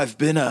friend, I've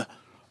been a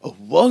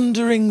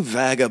wandering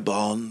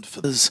vagabond for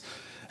this,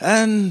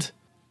 and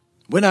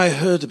when I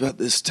heard about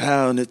this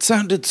town, it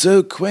sounded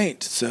so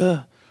quaint,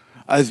 sir.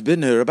 I've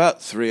been here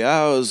about 3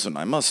 hours, and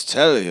I must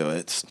tell you,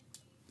 it's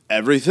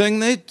everything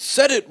they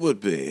said it would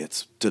be.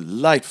 It's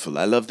delightful.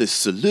 I love this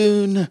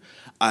saloon.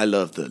 I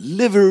love the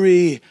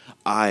livery.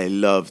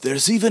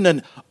 There's even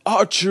an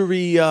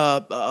archery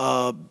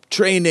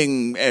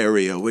training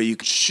area where you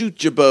can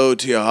shoot your bow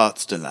to your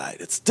heart's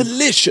delight. It's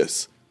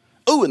delicious.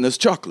 Oh, and there's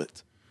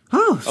chocolate.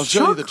 Oh, I'll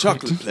show you the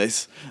chocolate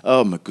place.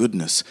 Oh, my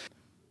goodness.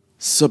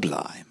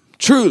 Sublime.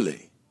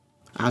 Truly.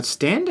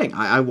 Outstanding.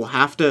 I will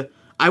have to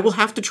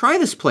try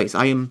this place.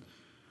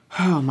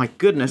 Oh my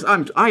goodness.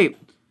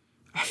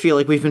 I feel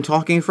like we've been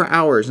talking for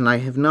hours, and I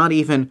have not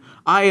even...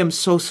 I am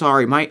so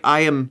sorry. I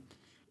am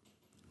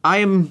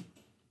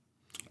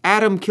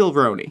Adam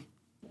Kilroney.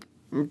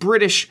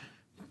 British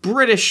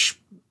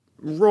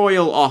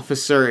royal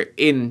officer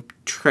in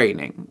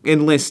training.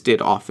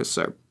 Enlisted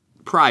officer.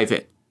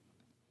 Private.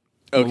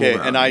 Okay,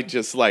 and I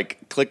just,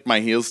 like, click my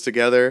heels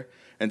together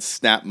and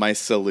snap my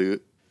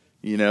salute,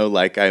 you know,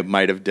 like I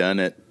might have done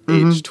at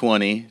age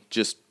 20.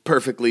 Just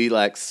perfectly,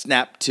 like,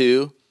 snap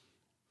to.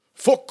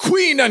 For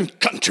Queen and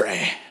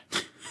country!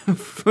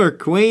 For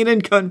Queen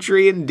and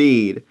country,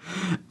 indeed.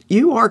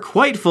 You are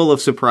quite full of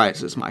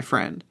surprises, my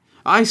friend.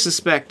 I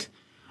suspect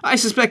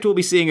we'll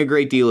be seeing a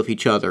great deal of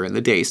each other in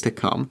the days to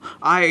come.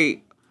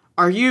 I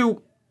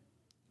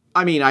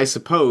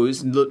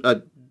suppose,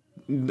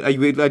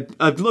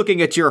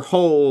 looking at your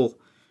whole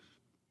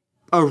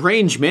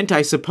arrangement,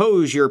 I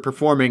suppose you're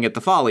performing at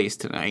the Follies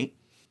tonight.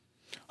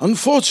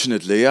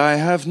 Unfortunately, I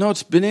have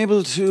not been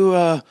able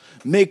to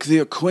make the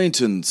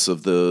acquaintance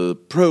of the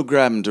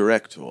program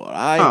director.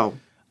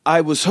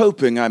 I was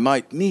hoping I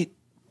might meet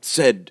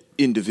said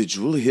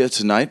individual here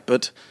tonight,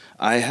 but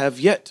I have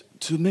yet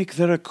to make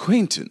their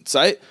acquaintance.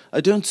 I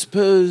don't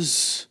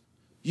suppose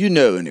you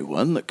know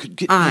anyone that could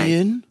get me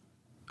in?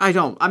 I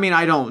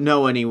don't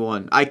know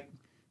anyone.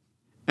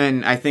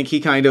 And I think he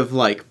kind of,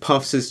 like,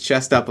 puffs his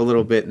chest up a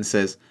little bit and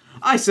says,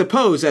 I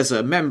suppose as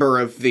a member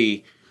of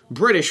the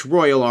British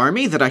Royal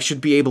Army that I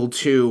should be able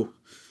to...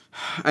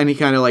 And he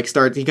kind of,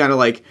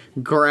 like,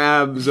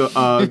 grabs,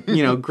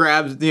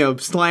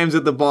 slams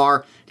at the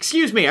bar.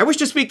 Excuse me, I wish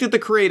to speak to the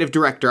creative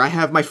director. I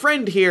have my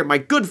friend here, my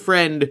good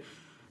friend,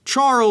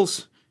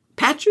 Charles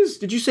Patches?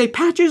 Did you say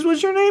Patches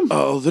was your name?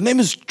 Oh, the name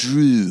is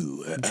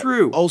Drew.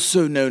 Drew.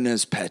 Also known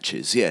as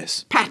Patches,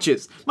 yes.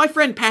 Patches. My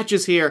friend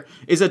Patches here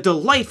is a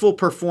delightful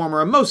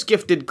performer, a most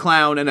gifted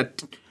clown,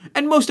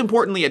 and most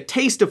importantly, a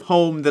taste of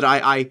home that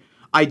I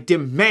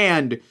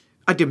demand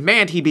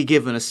he be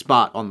given a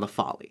spot on the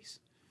Follies.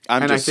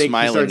 I'm just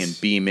smiling and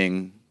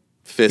beaming,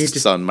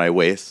 fists on my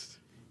waist.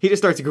 He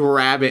just starts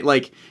grabbing,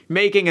 like,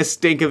 making a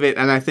stink of it,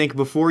 and I think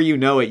before you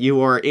know it, you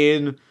are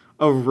in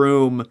a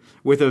room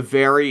with a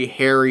very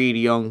harried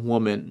young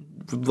woman,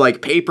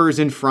 like, papers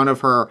in front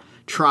of her,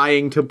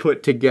 trying to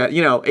put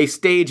together, a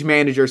stage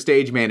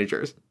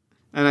managers.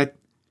 And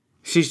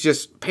she's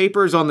just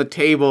papers on the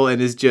table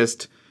and is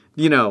just,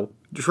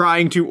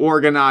 trying to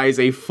organize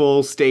a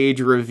full stage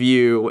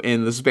review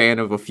in the span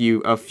of a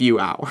few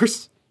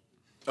hours.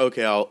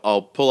 Okay,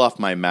 I'll pull off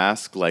my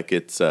mask like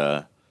it's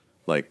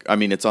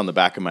it's on the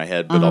back of my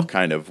head, but I'll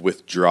kind of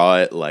withdraw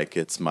it like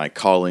it's my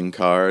calling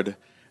card,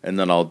 and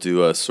then I'll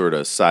do a sort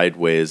of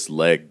sideways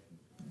leg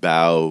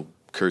bow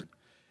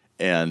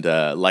and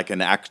like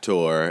an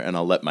actor, and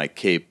I'll let my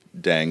cape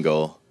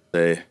dangle.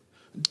 Say,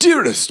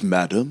 Dearest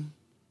madam,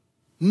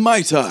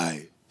 might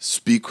I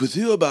speak with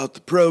you about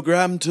the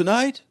program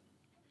tonight?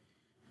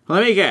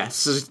 Let me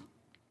guess.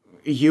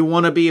 You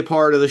want to be a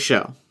part of the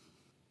show?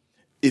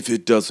 If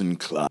it doesn't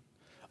climb,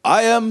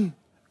 I am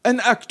an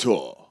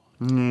actor.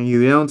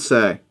 You don't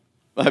say.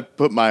 I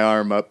put my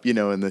arm up,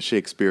 in the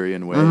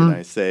Shakespearean way, and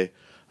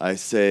I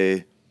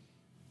say,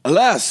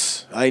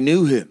 alas, I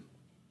knew him.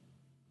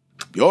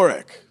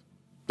 Yorick.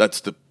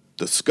 That's the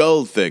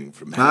skull thing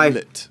from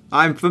Hamlet.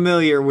 I'm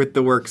familiar with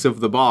the works of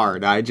the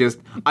Bard. I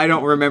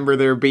don't remember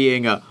there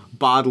being a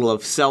bottle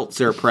of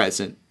seltzer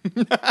present.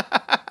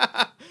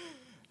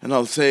 And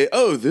I'll say,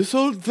 oh, this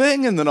old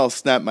thing, and then I'll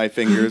snap my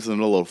fingers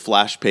and a little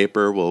flash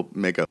paper will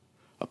make a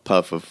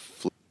puff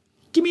of...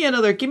 Give me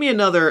another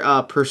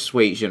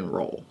persuasion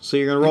roll. So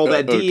you're gonna roll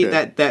that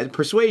that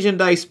persuasion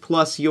dice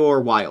plus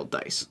your wild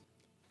dice.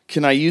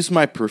 Can I use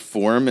my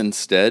perform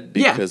instead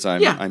because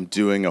I'm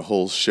doing a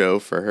whole show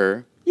for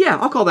her? Yeah,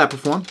 I'll call that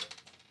perform.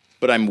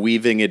 But I'm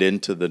weaving it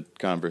into the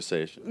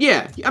conversation.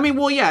 Yeah,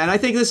 and I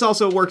think this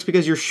also works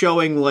because you're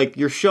showing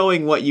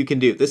what you can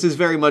do. This is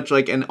very much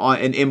like an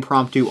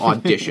impromptu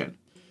audition.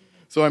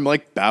 So I'm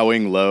like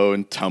bowing low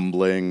and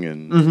tumbling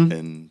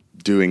and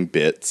doing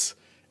bits,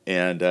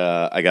 and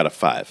I got a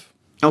 5.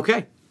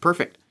 Okay,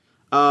 perfect.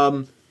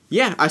 So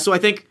I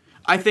think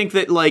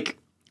that like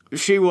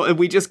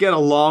we just get a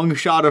long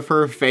shot of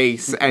her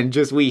face, and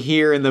just we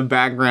hear in the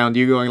background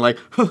you going like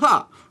ha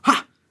ha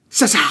ha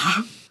sa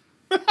sa.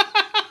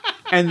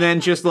 And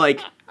then just, like,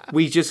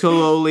 we just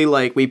slowly,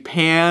 like, we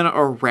pan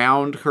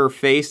around her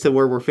face to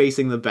where we're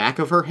facing the back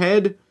of her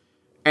head,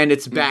 and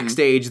it's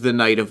backstage the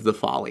night of the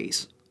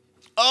Follies.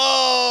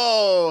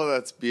 Oh,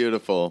 that's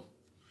beautiful.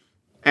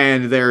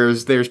 And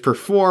there's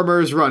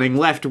performers running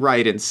left,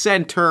 right, and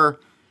center.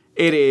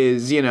 It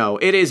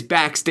is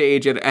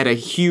backstage at a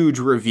huge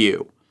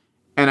review.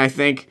 And I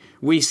think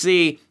we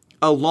see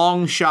a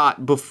long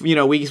shot,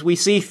 we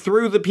see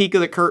through the peak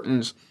of the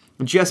curtains,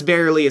 just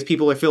barely as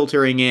people are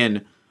filtering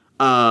in.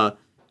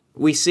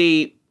 We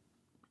see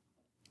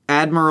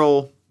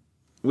Admiral,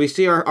 we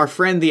see our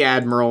friend the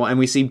Admiral, and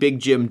we see Big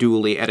Jim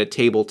Dooley at a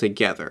table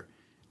together.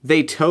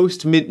 They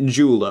toast mint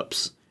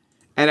juleps,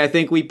 and I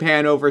think we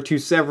pan over to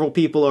several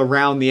people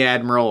around the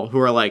Admiral who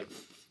are like,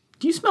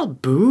 do you smell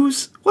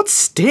booze? What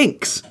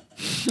stinks?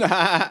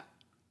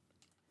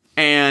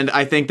 And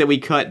I think that we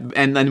cut,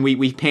 and then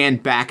we pan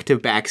back to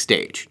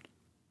backstage.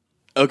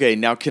 Okay,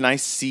 now can I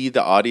see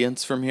the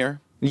audience from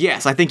here?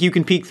 Yes, I think you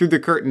can peek through the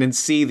curtain and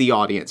see the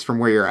audience from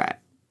where you're at.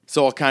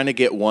 So I'll kind of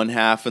get one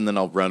half, and then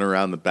I'll run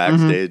around the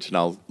backstage, and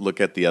I'll look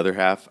at the other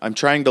half. I'm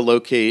trying to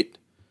locate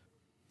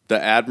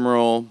the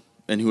Admiral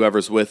and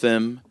whoever's with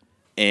him,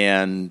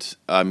 and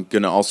I'm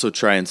going to also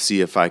try and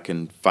see if I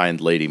can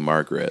find Lady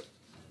Margaret.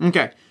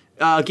 Okay.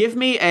 Give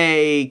me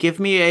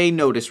a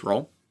notice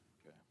roll.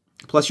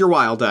 Plus your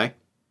wild die.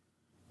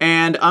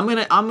 And I'm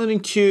gonna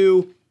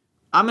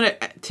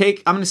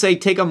take a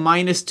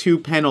 -2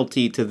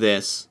 penalty to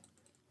this.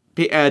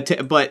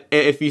 But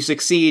if you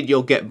succeed,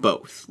 you'll get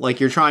both.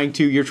 Like you're trying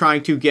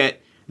to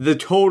get the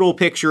total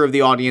picture of the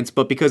audience,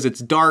 but because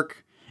it's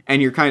dark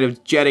and you're kind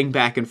of jetting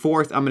back and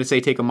forth, I'm gonna say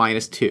take a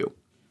 -2.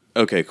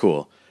 Okay,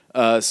 cool.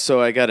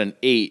 So I got an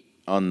 8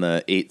 on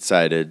the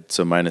 8-sided,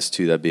 so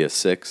 -2, that'd be a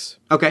 6.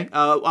 Okay.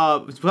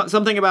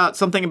 Something about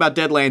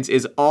Deadlands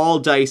is all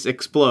dice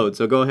explode.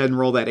 So go ahead and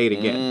roll that 8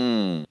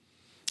 again.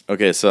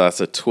 Okay, so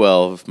that's a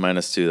 12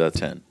 -2, that's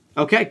 10.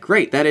 Okay,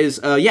 great. That is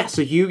So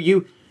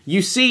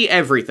you see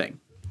everything.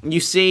 You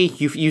see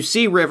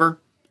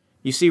River.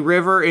 You see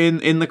River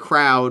in the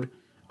crowd.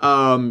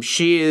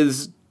 She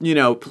is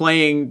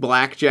playing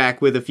blackjack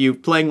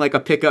playing like a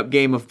pickup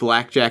game of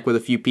blackjack with a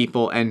few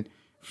people, and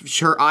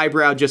her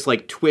eyebrow just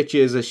like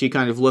twitches as she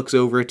kind of looks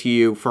over to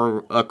you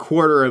for a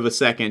quarter of a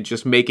second,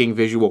 just making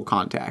visual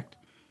contact.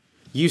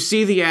 You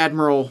see the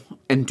Admiral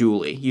and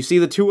Dooley. You see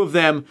the two of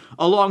them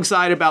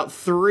alongside about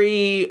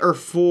 3 or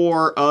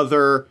 4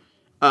 other,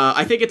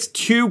 I think it's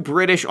 2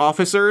 British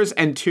officers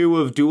and 2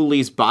 of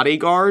Dooley's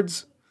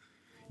bodyguards.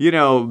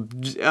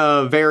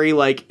 Very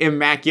like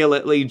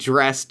immaculately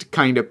dressed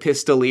kind of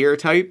pistolier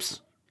types.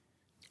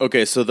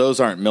 Okay, so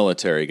those aren't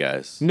military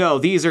guys. No,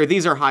 these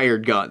are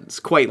hired guns,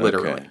 quite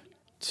literally. Okay.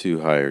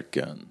 2 hired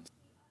guns.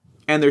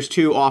 And there's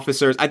 2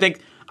 officers. I think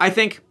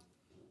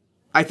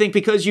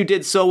because you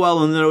did so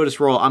well in the notice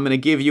roll, I'm going to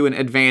give you an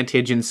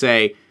advantage and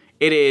say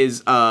it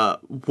is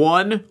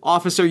 1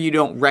 officer you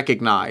don't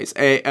recognize,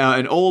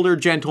 an older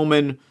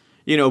gentleman,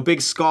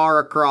 big scar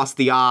across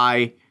the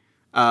eye,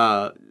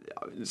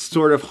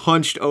 sort of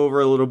hunched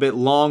over a little bit,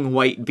 long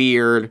white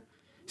beard.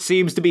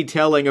 Seems to be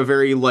telling a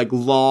very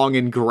long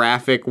and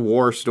graphic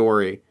war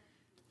story.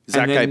 Is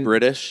that guy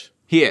British?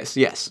 He is,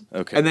 yes.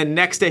 Okay. And then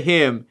next to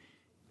him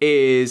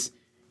is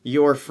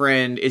your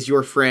friend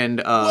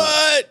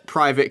what?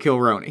 Private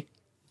Kilroney.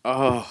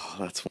 Oh,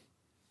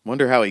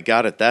 wonder how he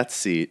got at that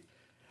seat.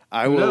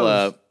 I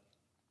will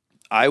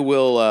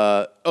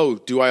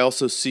do I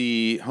also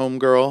see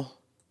Homegirl?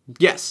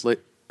 Yes.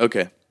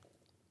 Okay.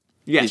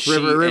 Yes,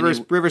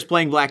 River's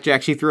playing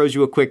blackjack. She throws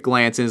you a quick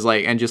glance and is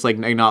a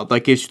nod,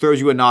 she throws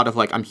you a nod of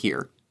I'm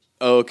here.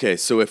 Okay,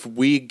 so if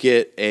we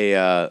get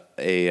if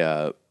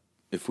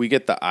we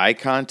get the eye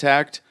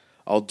contact,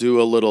 I'll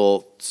do a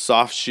little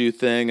soft shoe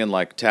thing and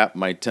tap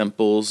my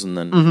temples and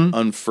then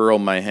unfurl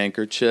my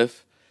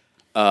handkerchief,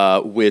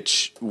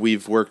 which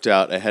we've worked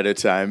out ahead of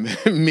time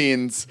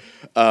means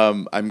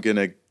I'm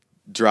gonna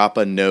drop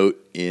a note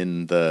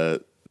in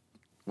the,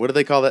 what do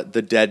they call that?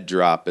 The dead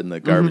drop in the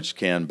garbage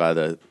can by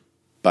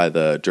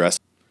the dress.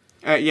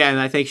 And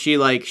I think she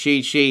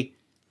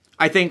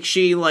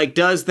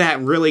does that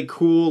really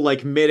cool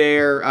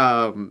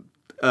midair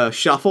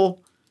shuffle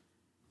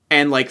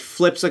and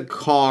flips a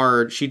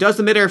card. She does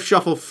the midair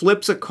shuffle,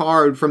 flips a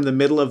card from the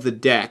middle of the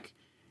deck,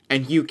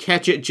 and you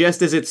catch it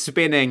just as it's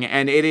spinning,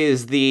 and it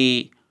is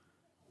the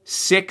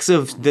 6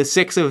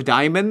 of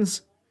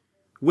diamonds,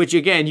 which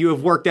again you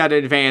have worked out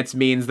in advance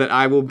means that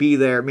I will be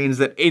there. Means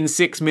that in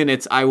 6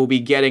 minutes I will be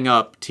getting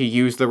up to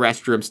use the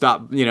restroom.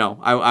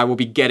 I will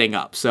be getting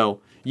up.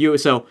 So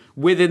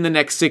within the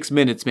next 6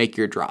 minutes, make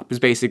your drop is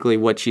basically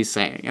what she's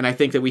saying. And I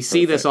think that we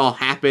see this all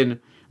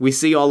happen. We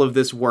see all of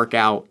this work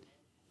out.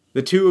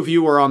 The two of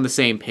you are on the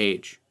same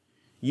page.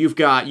 You've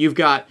got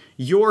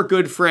your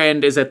good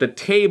friend is at the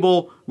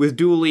table with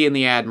Dooley and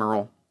the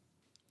Admiral.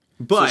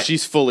 But so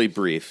she's fully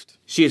briefed.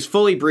 She is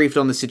fully briefed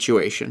on the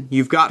situation.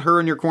 You've got her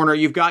in your corner.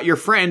 You've got your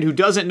friend who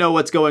doesn't know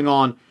what's going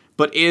on,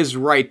 but is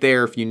right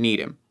there if you need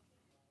him.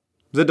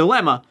 The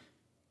dilemma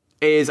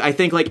is, I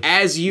think,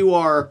 as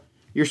you're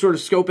sort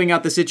of scoping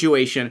out the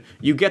situation,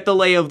 you get the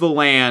lay of the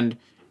land,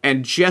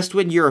 and just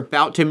when you're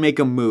about to make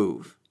a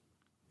move,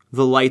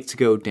 the lights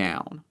go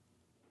down.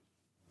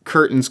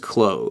 Curtains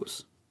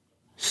close.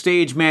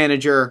 Stage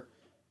manager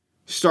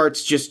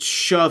starts just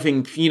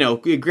shoving,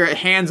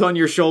 hands on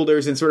your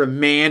shoulders and sort of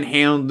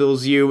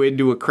manhandles you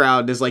into a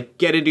crowd and is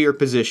get into your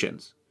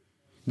positions.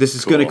 This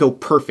is going to go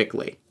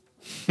perfectly.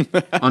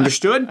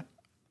 Understood?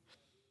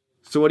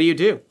 So what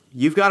do?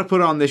 You've got to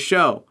put on this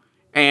show.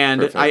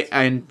 And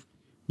Perfect.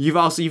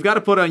 you've got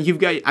to put on,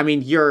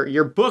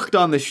 you're booked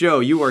on the show.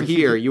 You are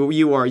here.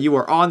 you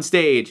are on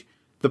stage.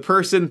 The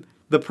person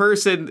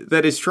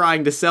that is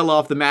trying to sell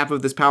off the map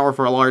of this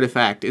powerful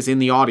artifact is in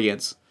the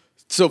audience.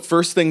 So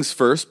first things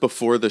first,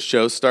 before the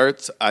show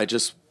starts, I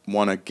just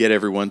want to get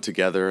everyone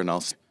together and I'll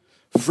say,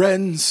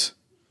 friends,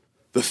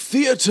 the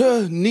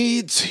theater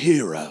needs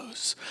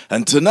heroes.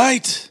 And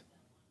tonight,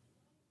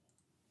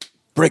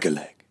 break a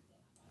leg.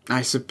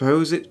 I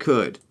suppose it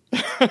could.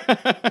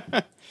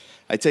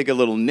 I take a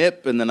little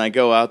nip and then I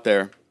go out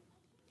there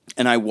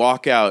and I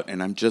walk out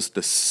and I'm just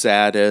the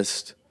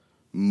saddest,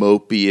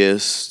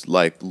 mopiest,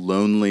 like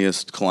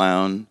loneliest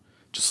clown,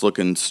 just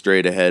looking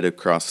straight ahead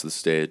across the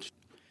stage.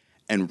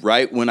 And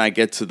right when I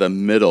get to the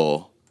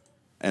middle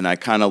and I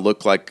kind of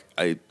look like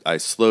I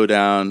slow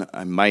down,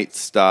 I might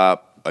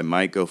stop, I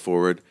might go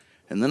forward,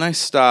 and then I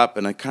stop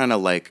and I kind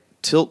of like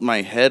tilt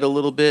my head a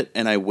little bit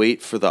and I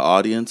wait for the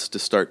audience to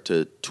start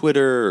to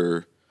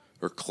twitter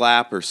or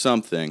clap or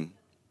something.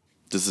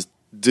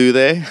 Do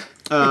they?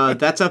 I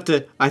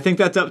think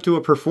that's up to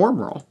a perform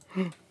roll.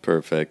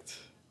 Perfect.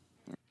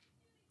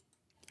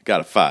 Got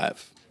a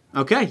 5.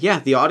 Okay, yeah,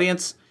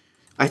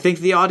 I think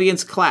the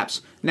audience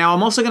claps. Now,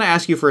 I'm also going to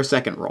ask you for a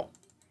second roll.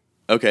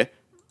 Okay.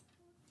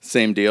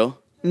 Same deal?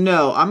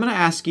 No, I'm going to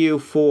ask you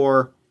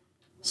for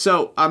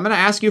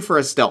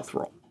a stealth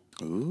roll.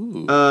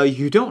 Ooh.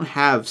 You don't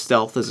have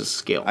stealth as a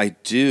skill. I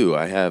do.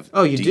 I have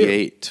you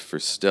D8 for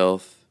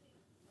stealth.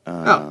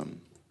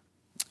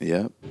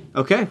 Yep.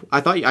 Okay.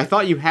 I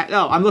thought you had.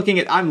 Oh, I'm looking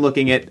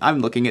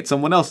at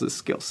someone else's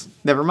skills.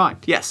 Never mind.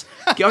 Yes.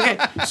 Okay.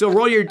 So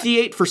roll your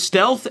D8 for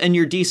stealth and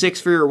your D6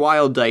 for your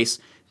wild dice.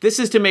 This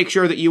is to make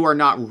sure that you are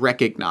not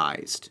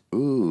recognized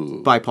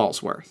by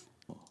Paulsworth.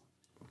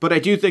 But I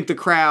do think the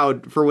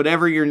crowd, for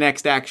whatever your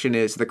next action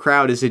is, the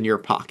crowd is in your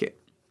pocket.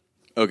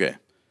 Okay.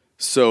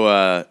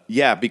 So,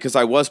 yeah, because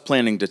I was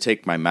planning to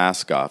take my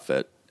mask off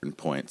at certain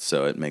points,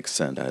 so it makes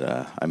sense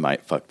that I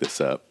might fuck this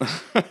up.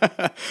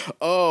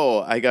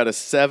 Oh, I got a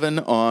 7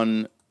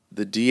 on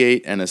the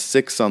D8 and a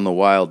 6 on the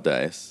wild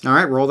dice. All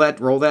right, roll that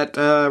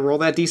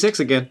D6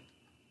 again.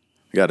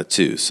 I got a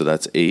 2, so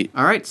that's 8.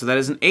 All right, so that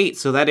is an 8.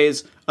 So that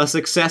is a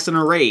success and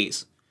a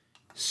raise.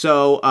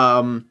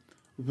 So,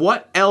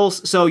 what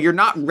else? So you're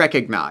not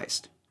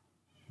recognized.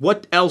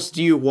 What else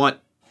do you want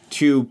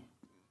to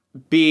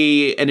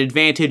be an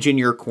advantage in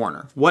your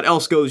corner? What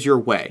else goes your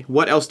way?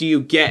 What else do you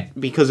get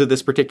because of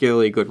this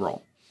particularly good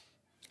roll?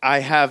 I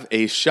have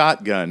a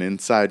shotgun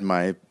inside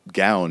my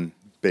gown,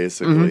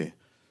 basically,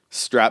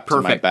 strapped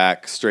to my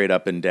back, straight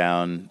up and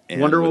down. And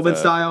Wonder Woman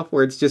style,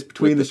 where it's just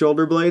between the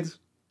shoulder blades?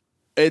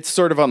 It's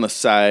sort of on the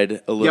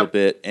side a little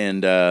bit,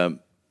 and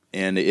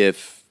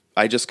if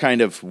I just kind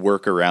of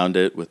work around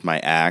it with my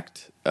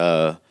act,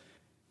 and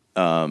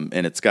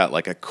it's got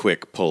like a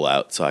quick pull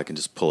out, so I can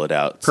just pull it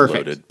out. It's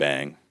loaded,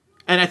 bang.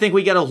 And I think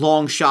we get a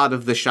long shot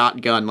of the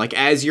shotgun. Like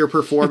as you're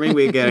performing,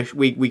 we get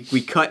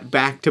we cut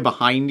back to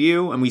behind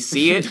you and we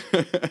see it.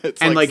 It's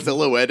and like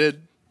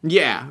silhouetted.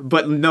 Yeah,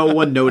 but no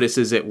one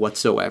notices it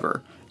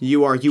whatsoever.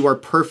 You are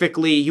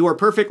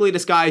perfectly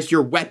disguised.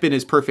 Your weapon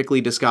is perfectly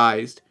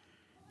disguised.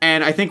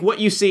 And I think what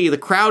you see, the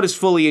crowd is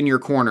fully in your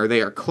corner.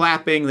 They are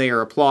clapping, they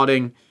are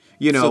applauding,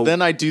 So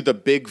then I do the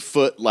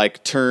Bigfoot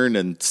like turn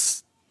and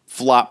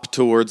flop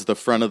towards the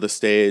front of the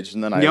stage,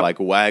 and then I like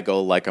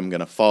waggle like I'm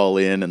gonna fall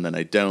in, and then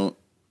I don't.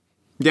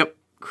 Yep,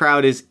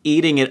 crowd is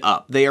eating it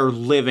up. They are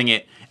living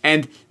it,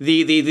 and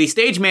the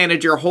stage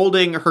manager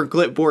holding her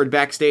clipboard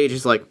backstage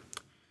is like,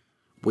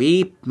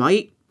 "We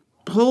might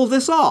pull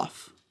this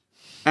off."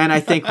 And I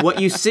think what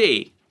you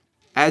see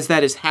as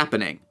that is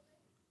happening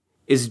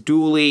is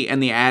Dooley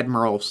and the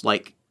admirals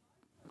like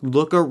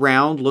look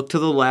around, look to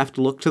the left,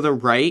 look to the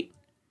right,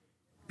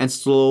 and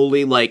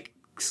slowly like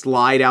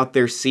slide out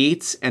their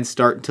seats and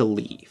start to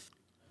leave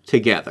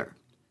together.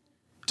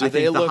 I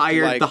think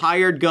the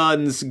hired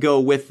guns go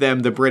with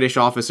them, the British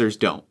officers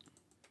don't.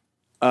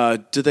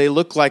 Do they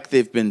look like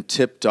they've been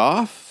tipped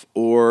off,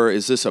 or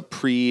is this a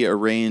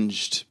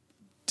pre-arranged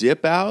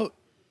dip out?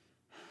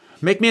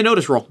 Make me a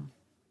notice roll.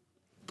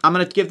 I'm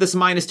going to give this a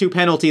 -2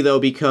 penalty, though,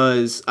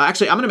 because...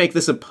 actually, I'm going to make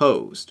this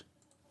opposed.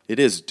 It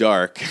is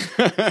dark.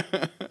 I'm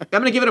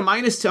going to give it a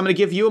 -2. I'm going to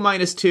give you a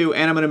 -2,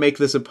 and I'm going to make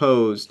this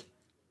opposed.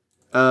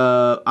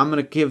 I'm going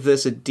to give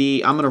this a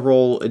D... I'm going to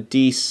roll a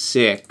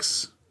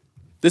D6.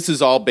 This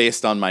is all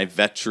based on my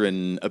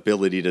veteran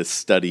ability to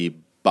study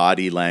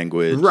body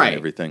language and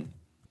everything.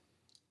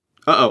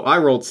 Uh-oh, I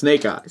rolled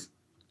Snake Eyes.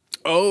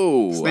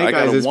 Oh, I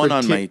got a 1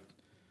 on my...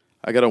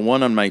 I got a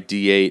 1 on my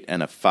D8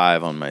 and a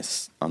 5 on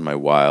my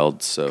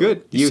wild. So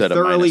good. You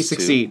thoroughly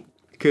succeed,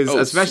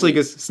 especially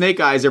because Snake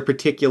Eyes are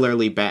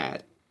particularly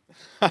bad.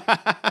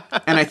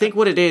 And I think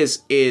what it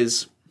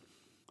is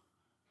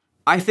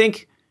I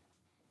think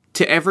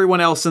to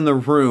everyone else in the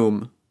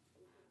room,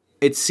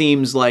 it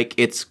seems like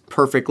it's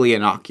perfectly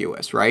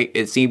innocuous, right?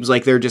 It seems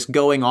like they're just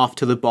going off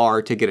to the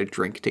bar to get a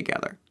drink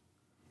together.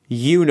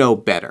 You know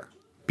better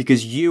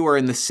because you were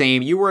in the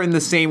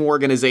same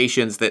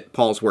organizations that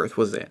Paulsworth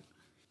was in.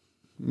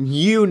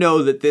 You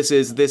know that this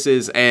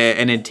is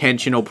an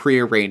intentional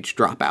prearranged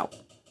dropout.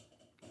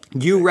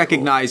 You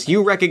recognize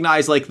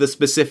like the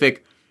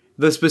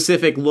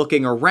specific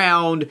looking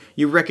around.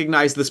 You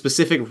recognize the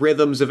specific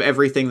rhythms of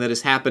everything that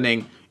is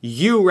happening.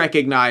 You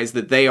recognize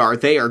that they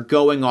are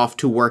going off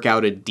to work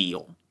out a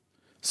deal.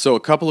 So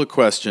a couple of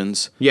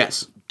questions.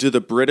 Yes. Do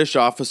the British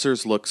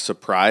officers look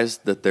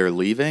surprised that they're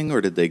leaving, or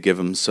did they give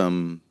them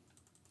some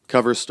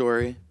cover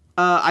story?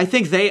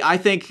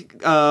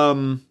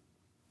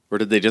 Or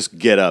did they just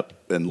get up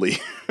and leave?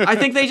 I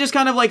think they just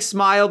kind of like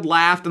smiled,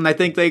 laughed, and I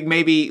think they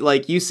maybe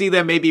like you see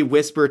them maybe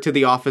whisper to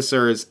the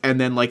officers,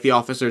 and then like the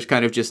officers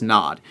kind of just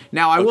nod.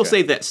 Now I will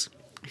say this.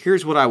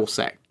 Here's what I will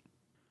say.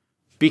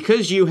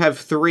 Because you have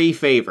 3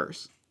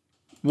 favors,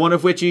 one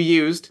of which you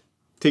used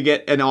to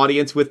get an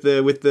audience with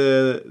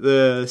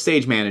the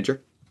stage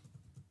manager,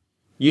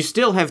 you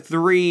still have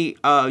 3.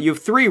 You have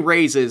 3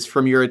 raises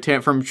from your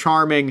attempt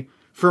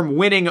from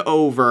winning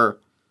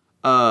over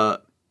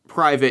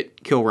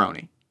Private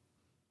Kilroney.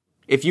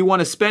 If you want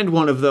to spend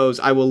one of those,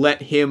 I will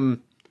let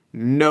him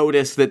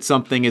notice that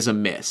something is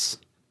amiss.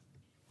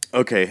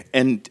 Okay,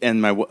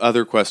 and my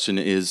other question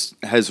is,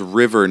 has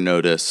River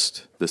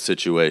noticed the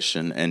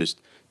situation, and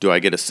do I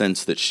get a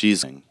sense that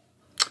she's...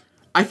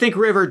 I think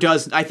River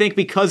does. I think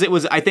because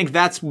I think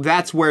that's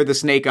where the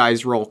Snake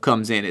Eyes role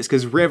comes in, is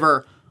because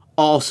River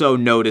also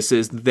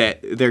notices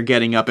that they're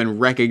getting up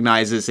and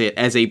recognizes it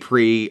as a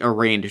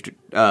pre-arranged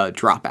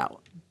dropout.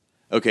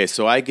 Okay,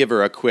 so I give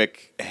her a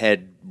quick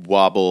head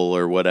wobble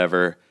or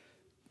whatever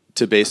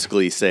to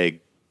basically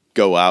say,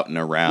 go out and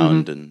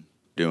around and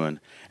doing.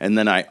 And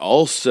then I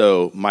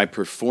also, my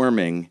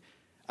performing,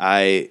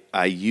 I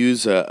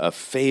use a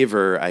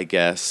favor, I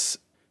guess.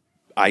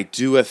 I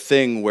do a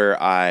thing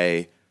where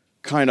I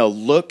kind of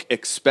look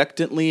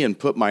expectantly and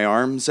put my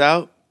arms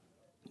out,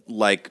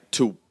 like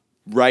to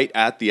right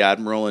at the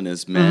Admiral and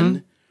his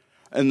men.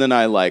 And then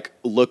I like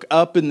look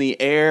up in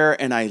the air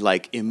and I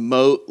like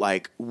emote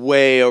like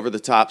way over the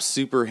top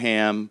super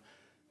ham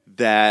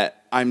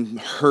that I'm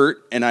hurt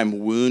and I'm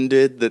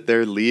wounded that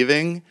they're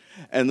leaving.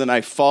 And then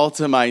I fall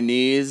to my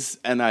knees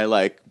and I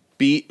like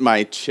beat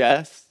my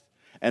chest.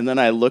 And then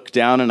I look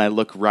down and I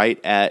look right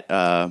at,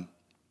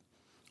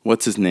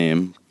 what's his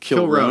name?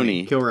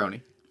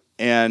 Kilroney.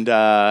 And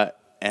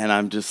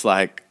I'm just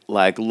like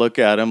look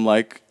at him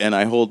like, and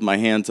I hold my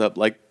hands up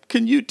like,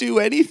 can you do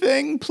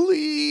anything,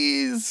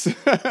 please?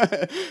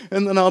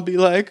 And then I'll be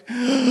like,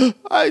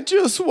 I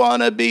just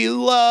want to be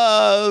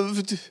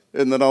loved.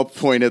 And then I'll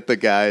point at the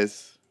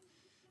guys.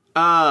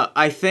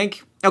 I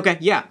think, did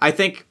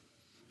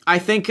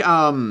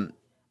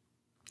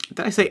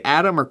I say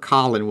Adam or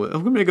Colin?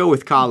 I'm going to go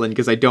with Colin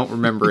because I don't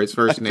remember his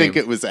first name. I think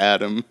it was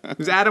Adam. It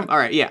was Adam? All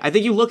right, yeah. I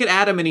think you look at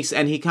Adam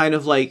and he kind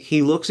of like,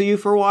 he looks at you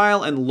for a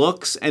while and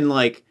looks and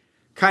like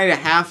kind of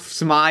half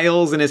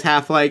smiles and is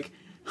half like,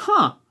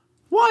 huh.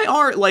 Why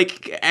are,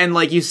 like, and,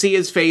 like, you see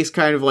his face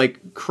kind of,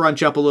 like,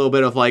 crunch up a little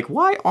bit of, like,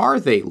 why are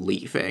they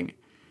leaving?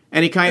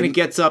 And he kind of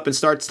gets up and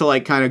starts to,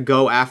 like, kind of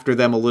go after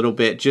them a little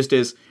bit, just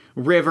as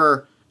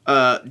River,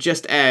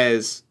 just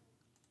as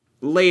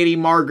Lady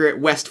Margaret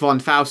West von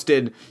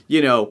Faustin,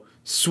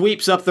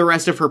 sweeps up the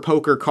rest of her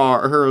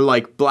her,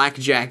 like,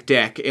 blackjack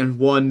deck in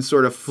one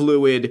sort of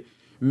fluid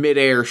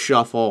midair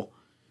shuffle,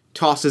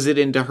 tosses it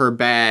into her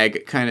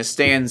bag, kind of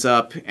stands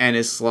up, and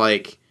is,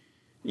 like,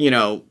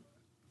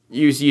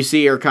 You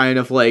see her kind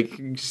of like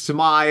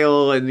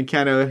smile and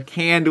kind of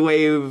hand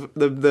wave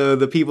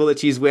the people that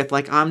she's with,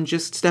 like, I'm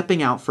just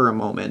stepping out for a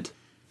moment.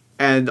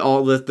 And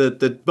all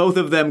the both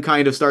of them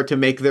kind of start to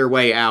make their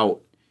way out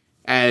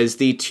as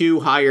the 2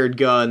 hired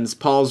guns,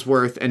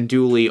 Paulsworth and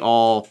Dooley,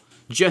 all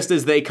just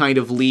as they kind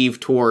of leave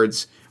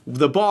towards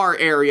the bar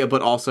area,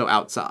 but also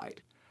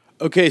outside.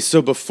 Okay,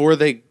 so before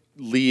they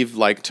leave,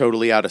 like,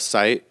 totally out of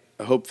sight,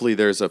 hopefully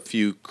there's a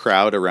few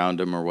crowd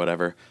around him or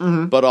whatever,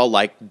 but I'll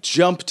like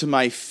jump to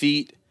my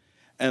feet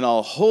and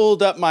I'll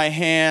hold up my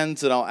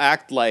hands and I'll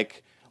act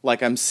like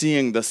I'm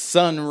seeing the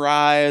sun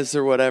rise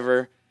or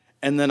whatever.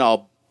 And then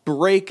I'll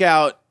break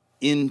out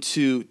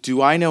into,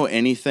 do I know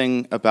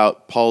anything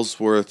about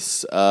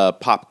Paulsworth's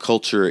pop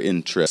culture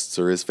interests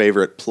or his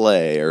favorite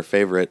play or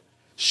favorite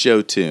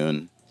show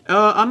tune?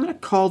 I'm going to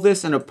call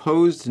this an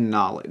opposed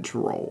knowledge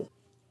roll.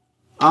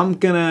 I'm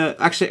going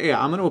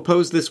to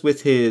oppose this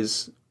with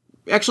his...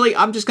 Actually,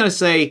 I'm just gonna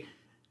say,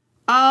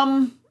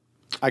 I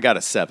got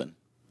a 7.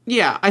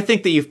 Yeah, I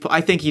think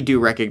you do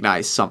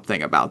recognize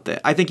something about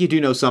that. I think you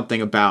do know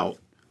something about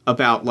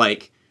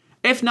like,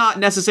 if not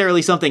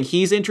necessarily something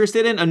he's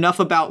interested in, enough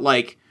about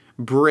like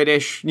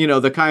British,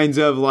 the kinds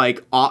of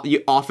like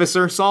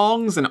officer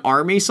songs and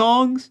army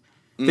songs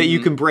that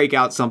you can break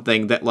out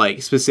something that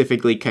like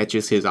specifically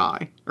catches his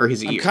eye or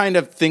his ear. I'm kind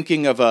of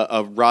thinking of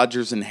a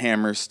Rodgers and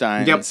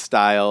Hammerstein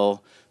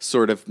style,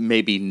 sort of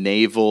maybe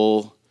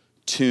naval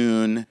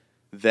tune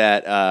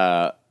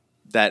that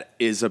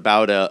is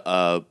about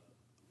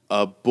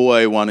a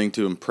boy wanting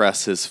to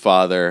impress his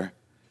father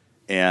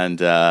and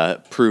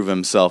prove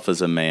himself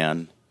as a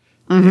man,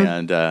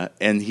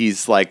 and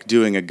he's like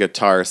doing a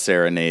guitar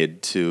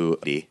serenade to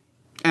Eddie.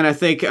 And I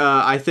think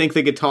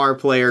the guitar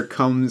player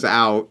comes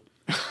out,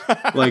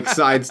 like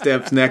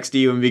sidesteps next to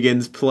you and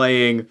begins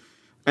playing.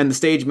 And the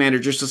stage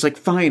manager's just like,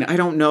 fine, I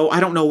don't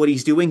know what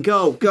he's doing.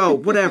 Go,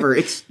 whatever.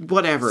 It's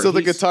whatever. So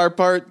the guitar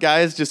part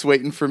guy is just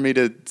waiting for me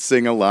to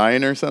sing a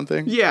line or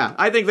something? Yeah,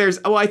 I think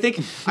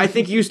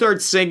you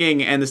start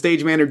singing and the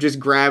stage manager just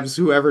grabs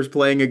whoever's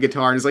playing a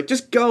guitar and is like,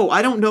 just go.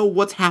 I don't know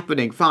what's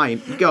happening.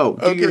 Fine, go.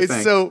 Do your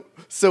thing.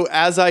 So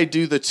as I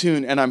do the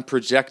tune and I'm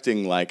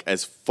projecting like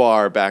as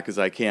far back as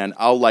I can,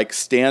 I'll like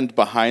stand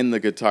behind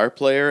the guitar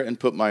player and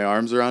put my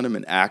arms around him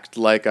and act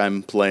like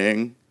I'm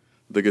playing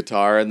the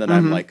guitar, and then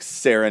I'm like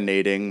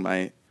serenading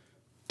my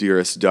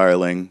dearest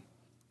darling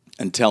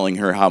and telling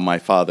her how my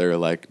father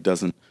like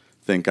doesn't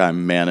think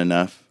I'm man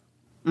enough.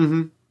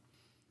 Mm-hmm.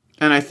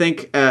 And I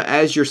think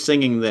as you're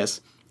singing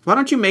this, why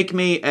don't you make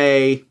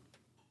me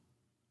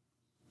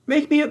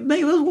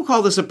we'll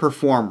call this a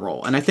perform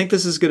roll. And I think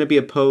this is going to be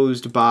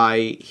opposed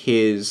by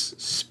his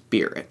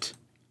spirit.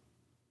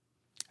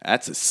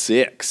 That's a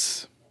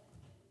 6.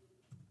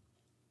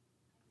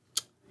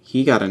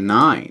 He got a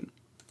 9.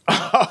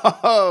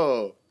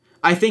 Oh.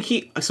 I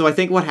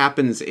think what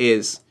happens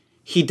is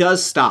he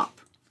does stop.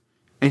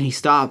 And he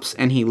stops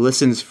and he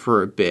listens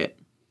for a bit.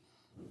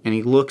 And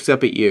he looks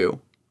up at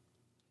you.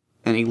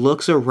 And he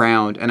looks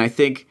around, and I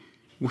think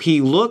he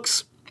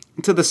looks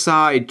to the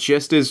side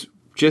just as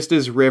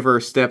River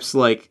steps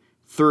like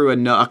through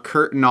a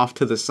curtain off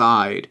to the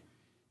side,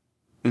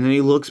 and then he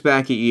looks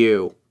back at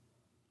you,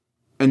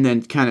 and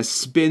then kind of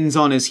spins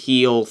on his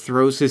heel,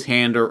 throws his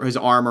hand or his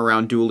arm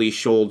around Dooley's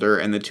shoulder,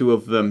 and the two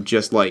of them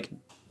just like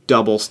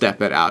double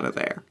step it out of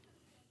there.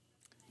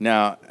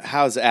 Now,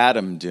 how's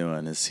Adam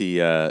doing? Is he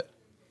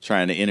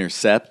trying to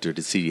intercept, or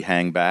does he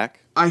hang back?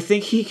 I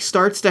think he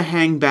starts to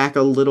hang back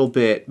a little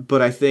bit,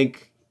 but I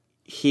think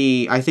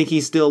he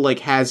still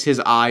like has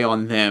his eye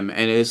on them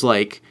and is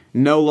like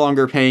no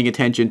longer paying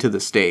attention to the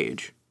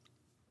stage.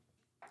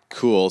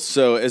 Cool.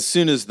 So as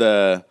soon as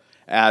the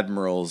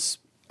Admiral's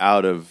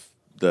out of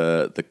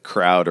the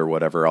crowd or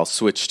whatever, I'll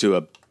switch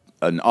to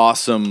an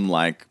awesome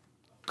like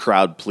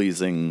crowd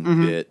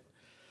pleasing bit.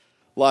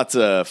 Lots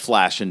of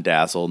flash and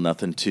dazzle,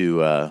 nothing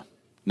too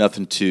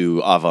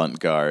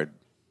avant-garde.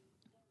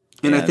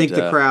 And I think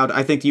the crowd,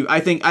 I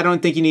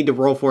don't think you need to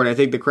roll for it. I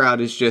think the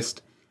crowd is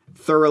just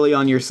thoroughly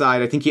on your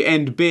side. I think you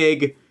end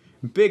big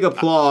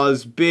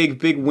applause,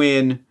 big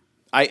win.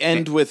 I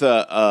end with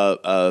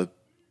a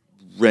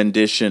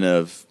rendition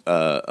of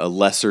a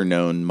lesser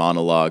known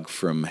monologue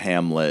from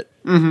Hamlet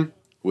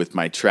with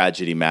my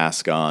tragedy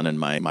mask on and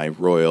my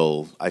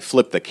royal, I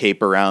flip the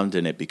cape around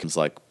and it becomes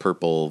like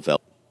purple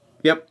velvet.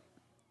 Yep.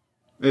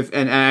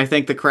 And I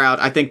think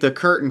the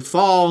curtain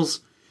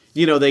falls.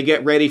 You know, they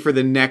get ready for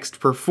the next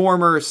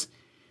performers.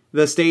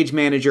 The stage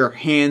manager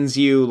hands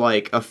you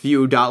like a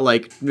few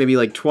maybe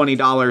like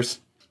 $20.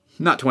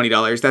 Not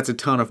 $20. That's a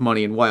ton of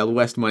money in Wild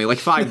West money. Like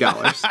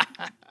 $5.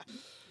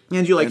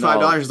 Hands you like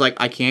 $5.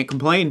 Like, I can't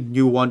complain.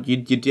 You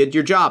did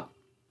your job.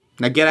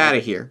 Now get out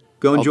of here.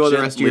 Go enjoy the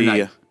rest of your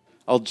night.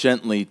 I'll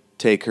gently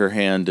take her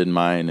hand in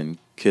mine and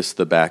kiss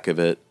the back of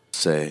it.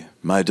 Say,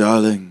 my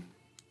darling,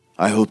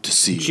 I hope to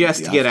see you.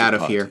 Just get out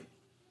of here.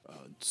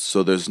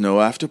 So there's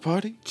no after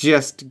party?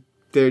 Just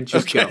go.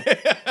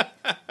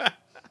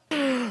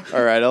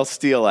 All right, I'll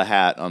steal a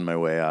hat on my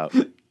way out.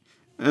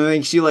 I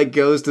think she like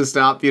goes to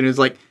stop you and is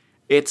like,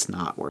 it's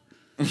not worth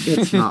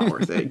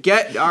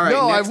it. All right.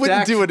 No, I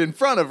wouldn't do it in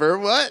front of her.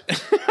 What?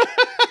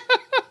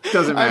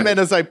 Doesn't matter. I meant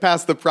as I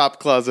pass the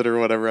prop closet or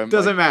whatever.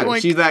 Doesn't matter.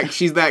 Boink.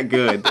 She's that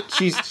good.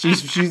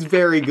 She's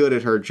very good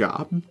at her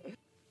job.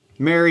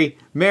 Mary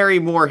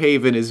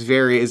Moorhaven is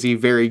a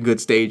very good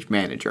stage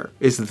manager.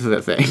 Is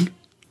the thing.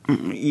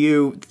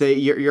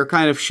 You're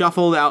kind of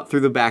shuffled out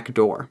through the back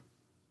door.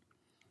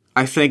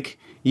 I think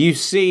you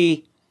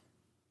see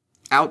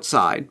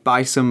outside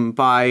by some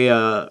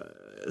wagons,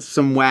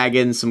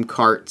 some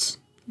carts,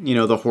 you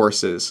know, the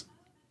horses.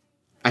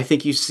 I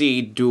think you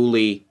see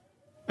Dooley,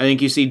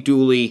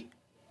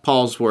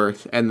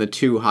 Paulsworth, and the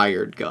two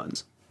hired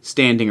guns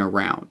standing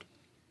around.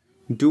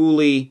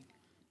 Dooley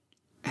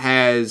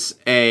has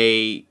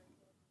a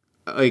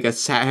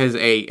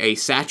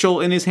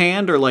satchel in his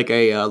hand, or like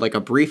a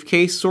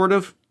briefcase sort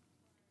of,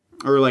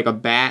 or like a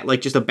bat,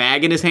 like just a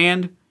bag in his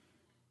hand.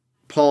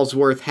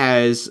 Paulsworth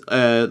has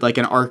like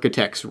an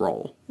architect's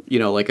roll, you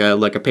know, like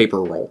a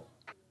paper roll,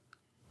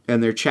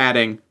 and they're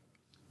chatting,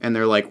 and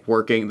they're like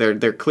working.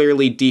 They're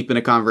clearly deep in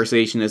a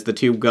conversation as the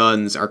two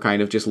guns are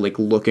kind of just like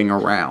looking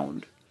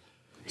around.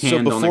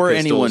 So before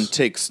anyone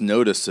takes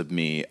notice of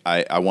me,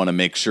 I want to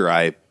make sure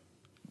I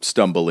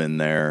stumble in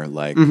there,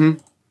 like,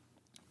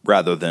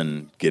 rather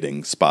than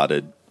getting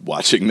spotted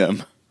watching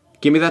them.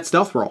 Give me that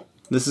stealth roll.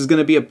 This is going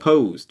to be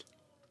opposed.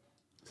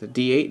 It's a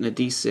D8 and a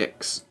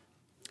D6.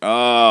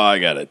 Oh, I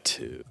got a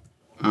 2.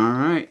 All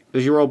right.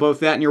 Did you roll both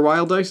that and your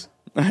wild dice?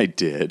 I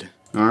did.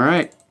 All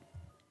right.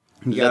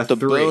 You got Let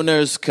the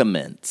boners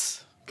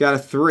commence. Got a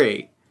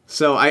 3.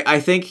 So I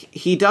think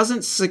he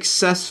doesn't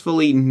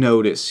successfully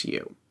notice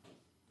you.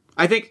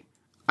 I think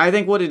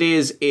what it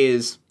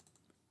is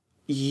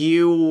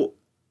you,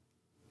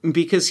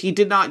 because he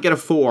did not get a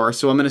 4,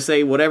 so I'm going to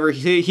say whatever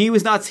he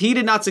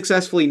did not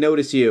successfully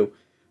notice you,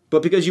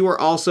 but because you were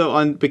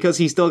also because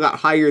he still got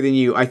higher than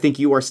you, I think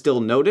you are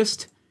still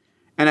noticed,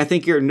 and I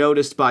think you're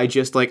noticed by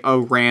just like a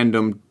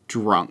random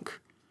drunk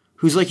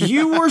who's like,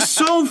 "You were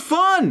so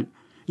fun,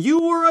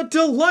 you were a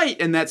delight,"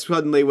 and that's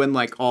suddenly when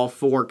like all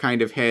 4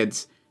 kind of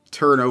heads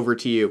turn over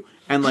to you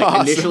and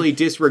like initially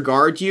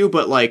disregard you,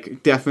 but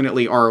like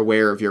definitely are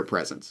aware of your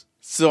presence.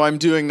 So I'm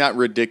doing that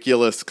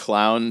ridiculous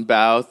clown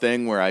bow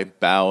thing where I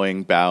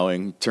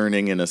bowing,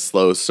 turning in a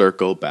slow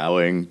circle,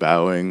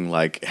 bowing,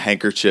 like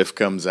handkerchief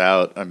comes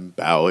out, I'm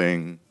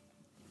bowing,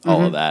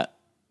 all of that.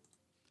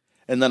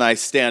 And then I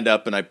stand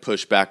up and I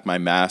push back my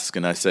mask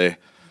and I say,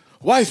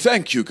 Why,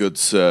 thank you, good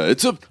sir.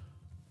 It's a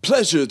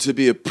pleasure to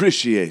be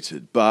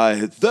appreciated by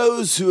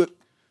those who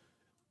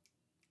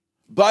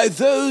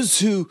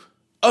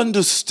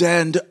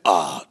understand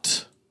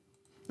art.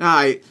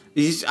 I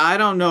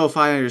don't know if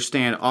I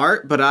understand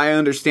art, but I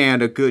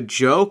understand a good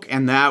joke,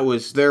 and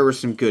there were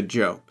some good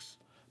jokes.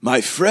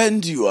 My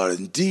friend, you are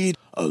indeed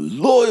a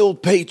loyal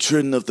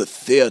patron of the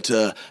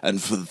theater,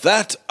 and for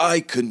that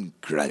I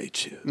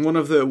congratulate you. One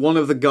of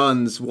the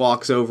guns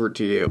walks over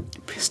to you,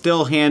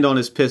 still hand on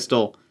his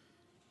pistol,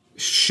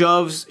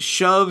 shoves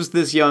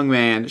this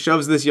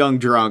young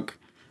drunk,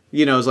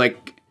 is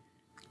like,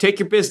 take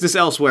your business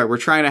elsewhere. We're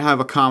trying to have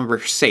a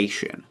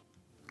conversation.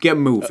 Get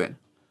moving.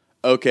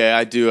 okay,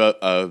 I do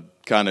a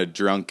kind of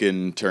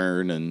drunken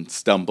turn and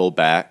stumble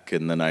back,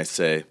 and then I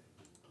say,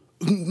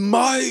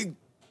 My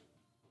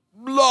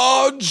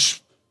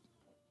large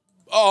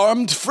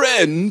armed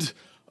friend,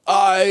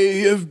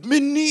 I have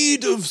in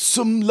need of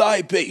some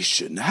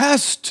libation.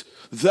 Hast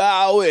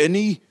thou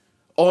any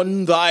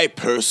on thy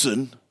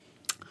person?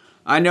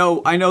 I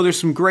know there's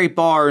some great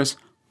bars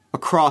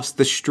across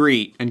the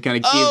street, and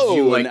kind of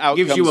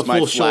gives you a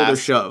full shoulder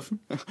shove.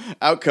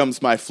 Out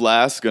comes my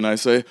flask, and I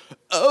say,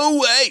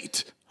 Oh,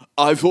 wait,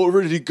 I've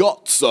already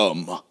got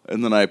some.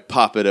 and then I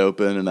pop it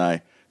open, and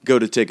I go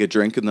to take a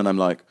drink, and then I'm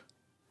like,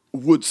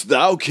 Wouldst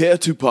thou care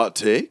to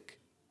partake?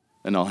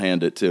 and I'll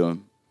hand it to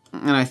him.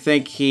 And I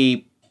think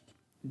he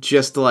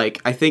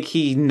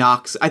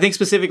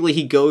specifically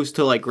he goes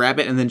to like grab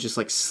it and then just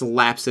like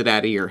slaps it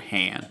out of your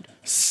hand.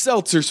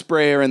 Seltzer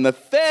sprayer in the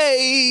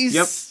face!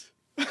 Yep.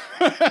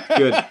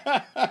 Good.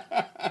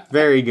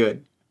 Very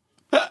good.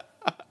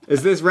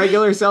 Is this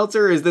regular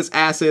seltzer, or is this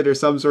acid, or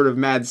some sort of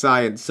mad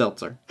science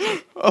seltzer?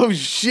 Oh,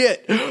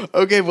 shit.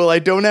 Okay, well, I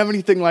don't have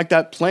anything like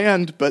that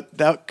planned, but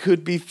that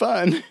could be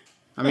fun.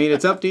 I mean,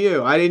 it's up to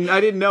you. I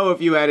didn't know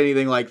if you had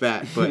anything like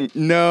that, but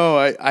No,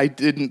 I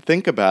didn't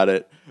think about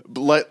it.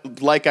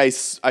 Like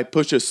I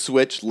push a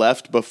switch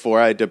left before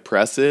I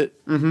depress it,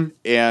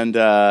 and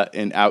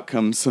out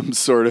comes some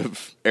sort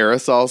of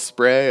aerosol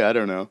spray. I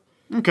don't know.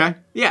 okay.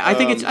 Yeah, I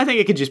think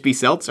it could just be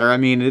seltzer. I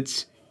mean,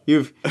 it's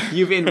you've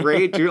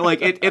enraged. You're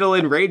like it'll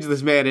enrage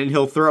this man, and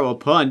he'll throw a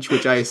punch,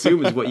 which I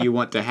assume is what you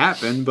want to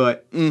happen.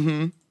 But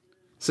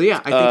so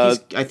yeah,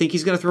 I think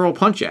he's gonna throw a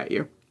punch at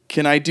you.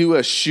 Can I do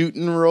a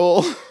shooting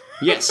roll?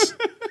 Yes,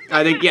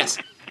 I think yes.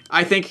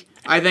 I think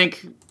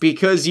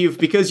because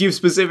you've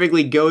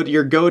specifically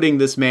you're goading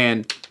this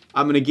man,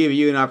 I'm gonna give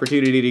you an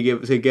opportunity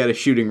to get a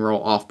shooting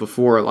roll off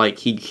before like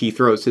he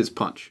throws his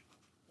punch.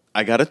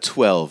 I got a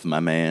 12,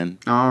 my man.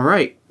 All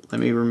right, let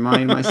me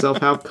remind myself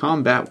how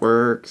combat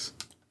works.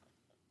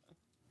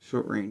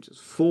 Short range is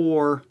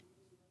 4.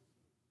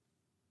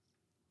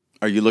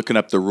 Are you looking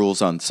up the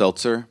rules on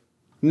seltzer?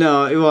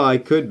 No, well I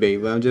could be,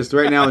 but I'm just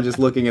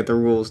looking at the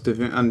rules to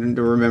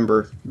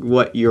remember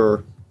what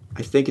your.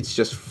 I think it's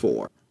just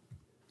 4.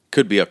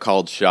 Could be a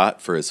called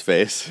shot for his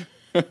face.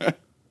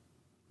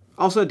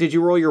 Also, did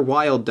you roll your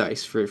wild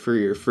dice for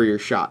your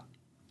shot?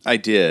 I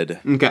did.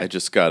 Okay. I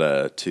just got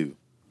a 2.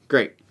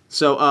 Great.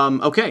 So,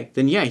 okay,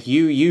 then yeah,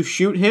 you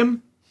shoot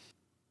him.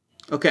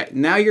 Okay,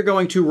 now you're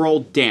going to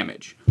roll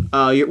damage.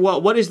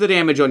 What is the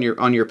damage on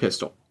your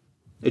pistol?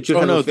 It should. Oh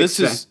have no, a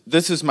fixed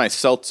this is my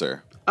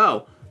seltzer.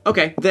 Oh,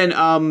 okay. Then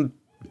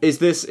is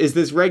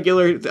this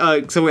regular?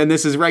 And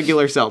this is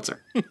regular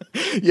seltzer.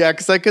 Yeah,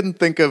 because I couldn't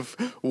think of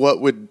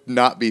what would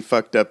not be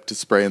fucked up to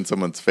spray in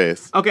someone's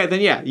face. Okay, then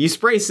yeah, you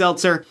spray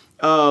seltzer.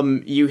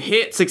 You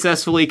hit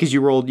successfully because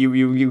you rolled.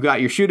 You got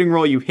your shooting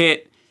roll. You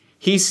hit.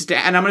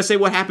 And I'm gonna say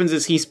what happens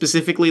is he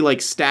specifically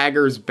like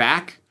staggers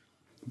back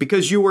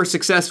because you were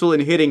successful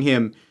in hitting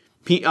him.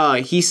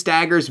 He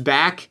staggers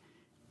back,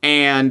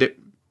 and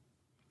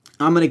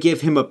I'm gonna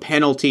give him a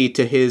penalty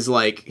to his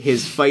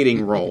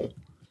fighting roll.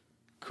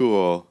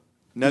 Cool.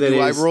 Now, do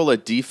I roll a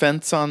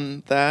defense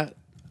on that?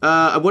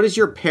 What is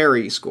your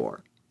parry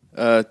score?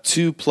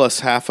 2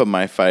 plus half of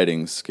my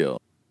fighting skill.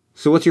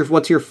 So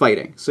what's your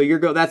fighting? So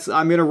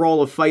I'm gonna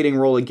roll a fighting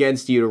roll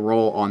against you to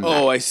roll on that.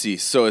 Oh, I see.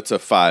 So it's a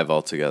 5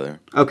 altogether.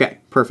 Okay,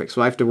 perfect.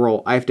 So I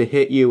have to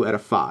hit you at a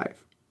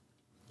 5.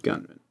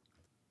 Gunman.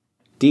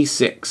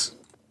 D6.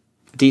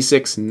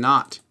 D6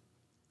 not.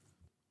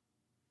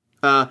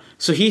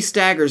 So he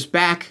staggers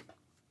back.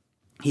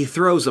 He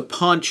throws a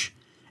punch,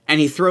 and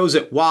he throws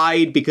it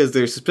wide because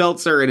there's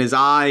seltzer in his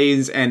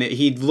eyes, and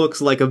he looks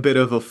like a bit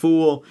of a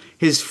fool.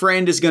 His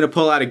friend is gonna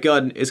pull out a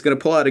gun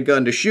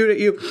to shoot at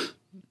you.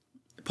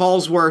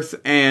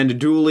 Paulsworth and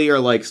Dooley are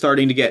like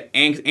starting to get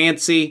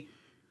antsy,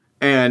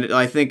 and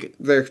I think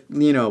they're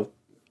gonna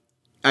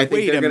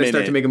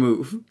start to make a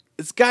move.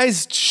 This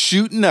guy's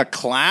shooting a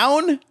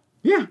clown?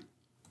 Yeah,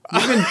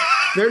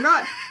 they're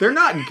not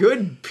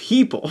good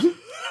people.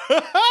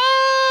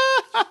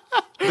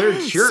 They're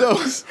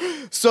jerks.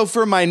 So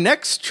for my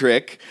next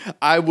trick,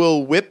 I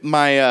will whip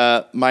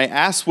my my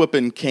ass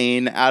whooping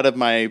cane out of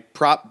my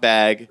prop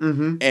bag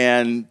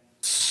and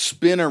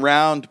spin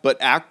around, but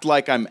act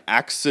like I'm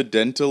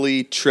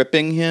accidentally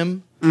tripping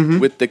him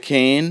with the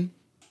cane,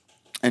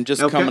 and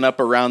just coming up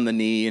around the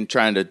knee and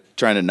trying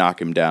to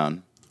knock him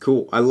down.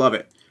 Cool, I love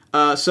it.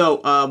 So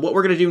what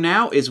we're gonna do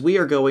now is we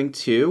are going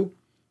to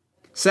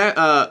set.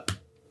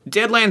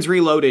 Deadlands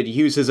Reloaded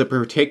uses a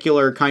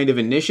particular kind of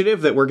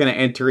initiative that we're going to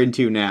enter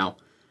into now.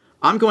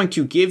 I'm going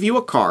to give you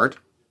a card.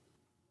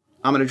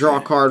 I'm going to draw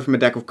a card from a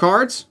deck of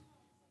cards.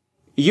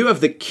 You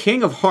have the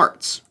King of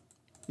Hearts.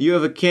 You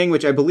have a king,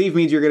 which I believe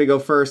means you're going to go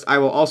first. I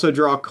will also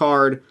draw a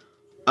card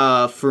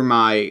for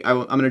my...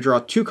 I'm going to draw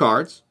 2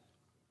 cards.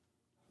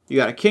 You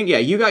got a king? Yeah,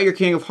 you got your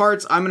King of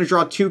Hearts. I'm going to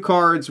draw 2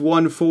 cards,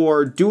 one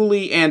for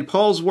Dooley and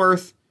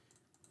Paulsworth.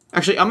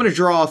 Actually, I'm going to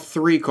draw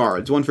 3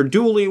 cards. One for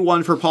Dooley,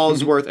 one for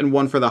Paulsworth, and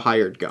one for the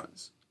hired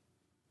guns.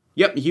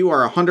 Yep, you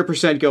are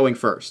 100% going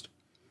first.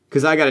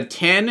 Because I got a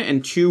 10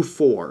 and 2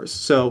 4s.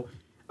 So,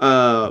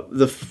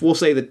 we'll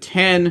say the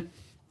 10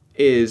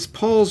 is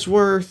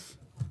Paulsworth,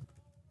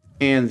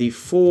 and the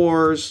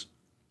 4s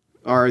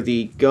are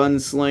the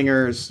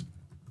gunslingers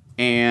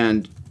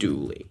and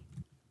Dooley.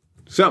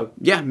 So,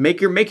 yeah,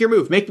 make your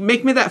move. Make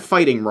me that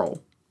fighting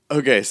roll.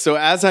 Okay, so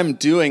as I'm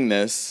doing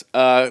this,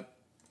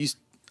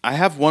 I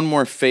have one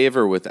more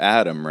favor with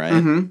Adam,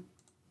 right?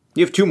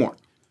 You have 2 more.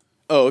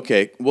 Oh,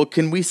 okay. Well,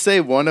 can we say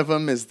one of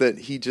them is that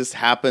he just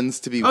happens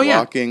to be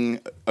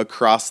walking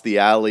across the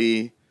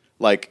alley,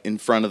 like in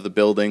front of the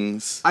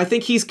buildings? I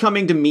think he's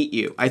coming to meet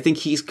you. I think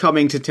he's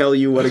coming to tell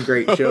you what a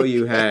great show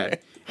you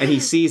had. And he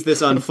sees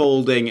this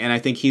unfolding, and I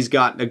think he's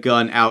got a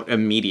gun out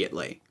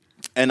immediately.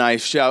 And I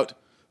shout,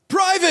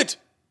 Private!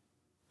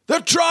 They're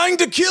trying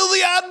to kill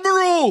the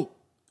Admiral!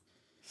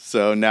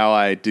 So now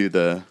I do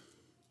the...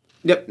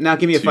 Yep, now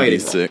give me a fighting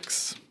roll.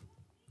 2d6.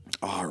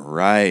 All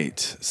right.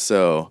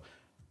 So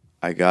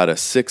I got a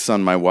 6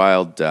 on my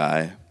wild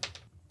die.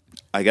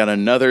 I got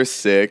another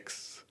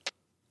 6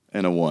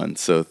 and a 1,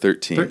 so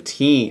 13.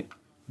 13.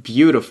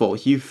 Beautiful.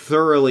 You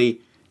thoroughly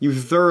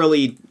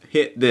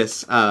hit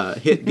this this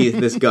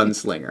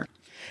gunslinger.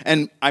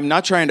 And I'm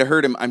not trying to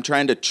hurt him. I'm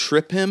trying to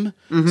trip him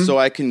so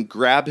I can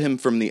grab him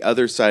from the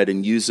other side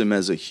and use him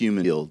as a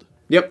human shield.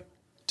 Yep.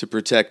 To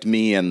protect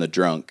me and the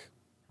drunk.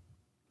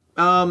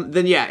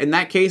 Then yeah, in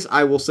that case,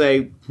 I will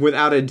say,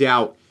 without a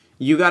doubt,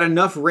 you got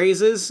enough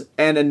raises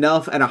and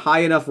a high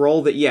enough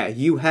roll that, yeah,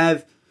 you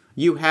have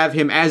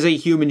him as a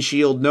human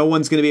shield. No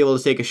one's going to be able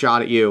to take a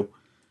shot at you.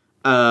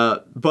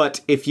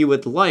 But if you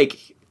would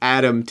like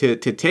Adam to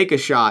take a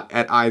shot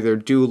at either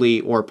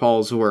Dooley or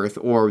Paulsworth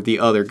or the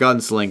other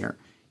gunslinger,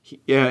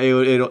 yeah,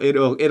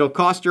 it'll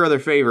cost your other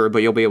favor,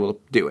 but you'll be able to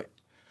do it.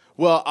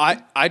 Well,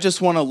 I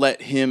just want to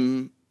let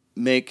him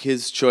make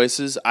his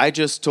choices. I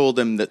just told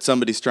him that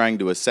somebody's trying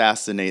to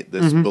assassinate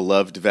this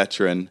beloved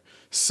veteran,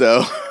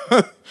 so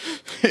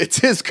it's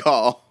his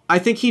call. I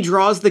think he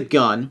draws the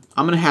gun.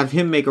 I'm gonna have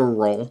him make a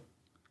roll.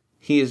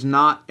 He is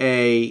not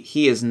a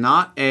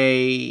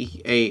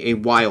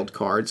wild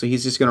card, so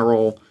he's just gonna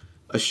roll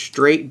a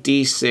straight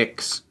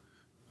D6.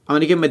 I'm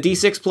gonna give him a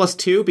D6 plus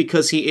 2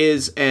 because he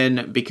is in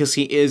the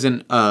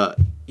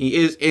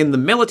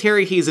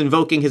military. He's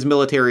invoking his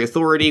military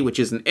authority, which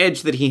is an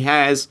edge that he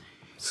has.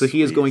 So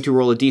he is going to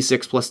roll a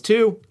D6 plus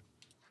 2.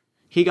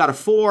 He got a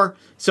 4.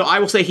 So I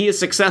will say he is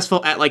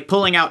successful at, like,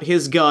 pulling out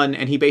his gun,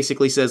 and he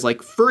basically says,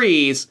 like,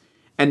 freeze,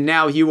 and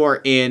now you are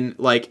in,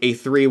 like, a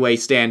 3-way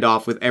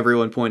standoff with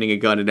everyone pointing a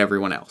gun at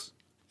everyone else.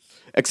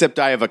 Except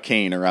I have a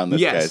cane around this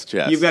guy's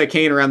chest. You've got a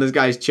cane around this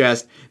guy's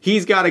chest.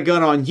 He's got a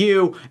gun on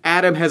you.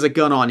 Adam has a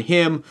gun on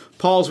him.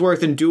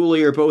 Paulsworth and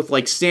Dooley are both,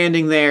 like,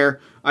 standing there.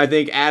 I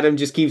think Adam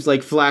just keeps,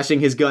 like, flashing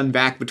his gun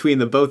back between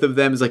the both of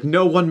them. It's like,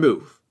 no one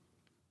move.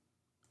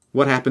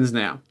 What happens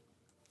now?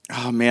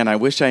 Oh, man, I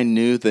wish I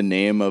knew the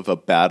name of a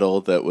battle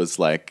that was,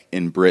 like,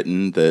 in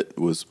Britain that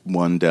was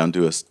won down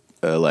to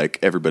like,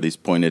 everybody's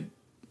pointed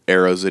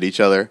arrows at each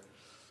other.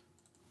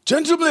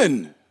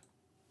 Gentlemen,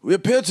 we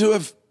appear to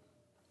have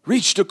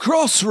reached a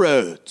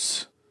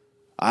crossroads.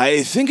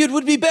 I think it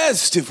would be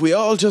best if we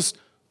all just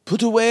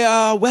put away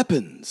our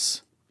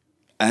weapons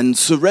and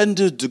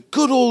surrendered to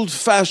good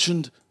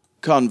old-fashioned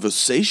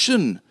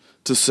conversation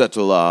to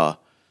settle our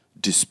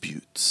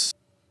disputes.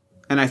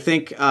 And I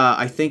think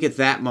at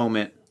that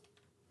moment,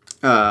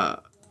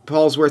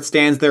 Paulsworth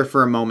stands there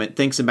for a moment,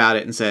 thinks about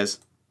it, and says,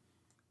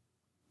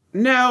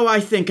 "No, I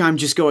think I'm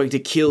just going to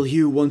kill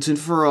you once and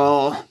for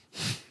all.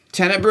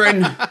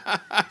 Tenebrin,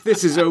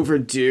 this is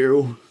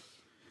overdue."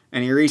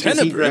 And he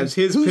reaches, he grabs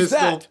his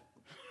pistol.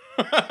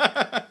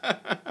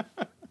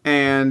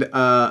 And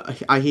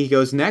he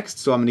goes next,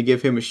 so I'm going to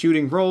give him a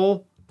shooting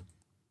roll.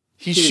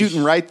 He's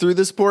shooting right through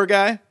this poor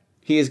guy?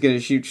 He is going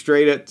to shoot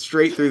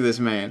straight through this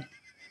man.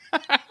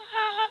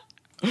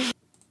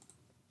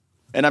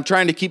 And I'm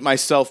trying to keep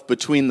myself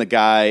between the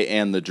guy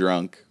and the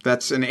drunk.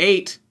 That's an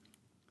 8.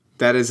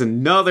 That is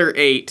another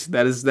 8.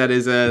 That is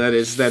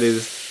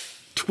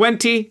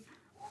 20.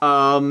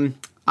 I'm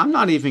I'm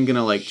not even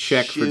gonna, like,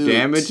 check for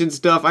damage and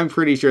stuff. I'm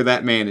pretty sure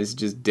that man is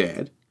just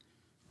dead.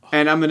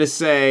 And I'm gonna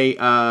say,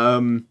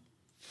 yeah,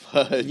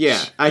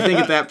 I think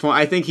at that point,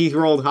 I think he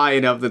rolled high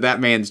enough that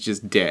man's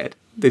just dead.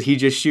 That he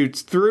just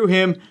shoots through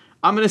him.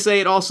 I'm gonna say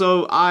it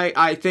also,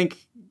 I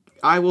think,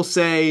 I will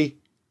say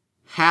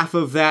half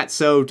of that,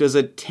 so does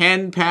a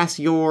 10 pass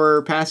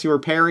your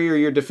parry or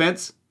your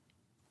defense?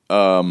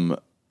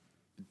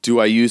 Do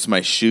I use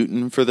my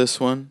shooting for this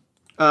one?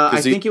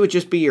 I think it would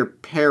just be your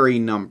parry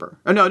number.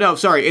 Oh, no,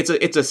 sorry. It's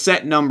a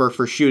set number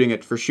for shooting a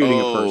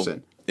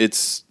person.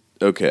 It's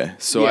okay.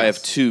 So I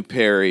have 2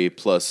 parry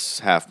plus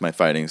half my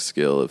fighting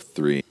skill of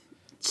 3.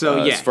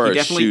 So as far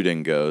as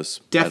shooting goes,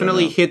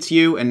 definitely hits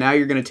you, and now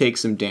you're going to take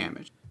some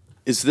damage.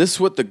 Is this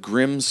what the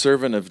Grim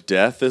Servant of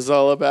Death is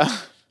all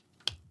about?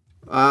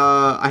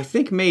 I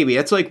think maybe.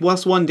 That's like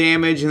 +1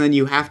 damage, and then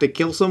you have to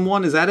kill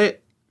someone. Is that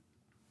it?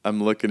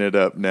 I'm looking it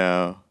up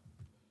now.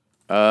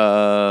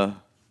 Let's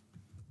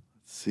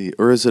see.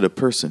 Or is it a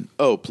person?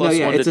 Oh,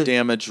 +1 to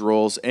damage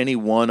rolls. Any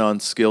 1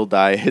 on skill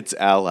die hits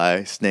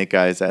ally. Snake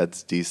Eyes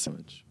adds D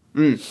damage.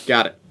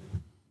 Got it.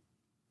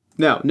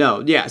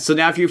 No, yeah. So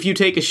now if you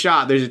take a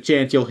shot, there's a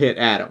chance you'll hit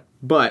Adam.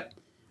 But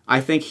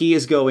I think he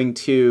is going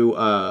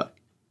to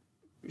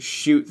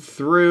shoot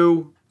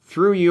through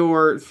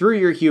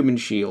your human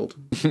shield.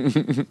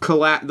 The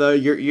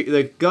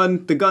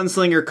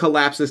gunslinger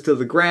collapses to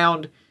the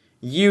ground.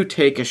 You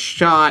take a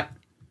shot.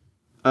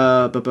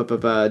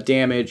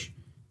 Damage.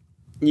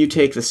 You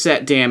take the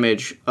set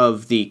damage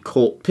of the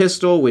Colt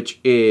pistol, which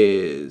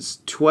is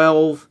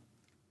 12.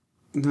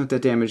 Not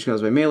that damage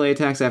caused by melee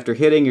attacks after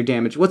hitting your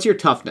damage. What's your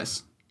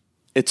toughness?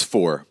 It's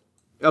 4.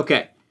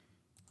 Okay.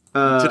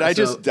 Did I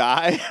just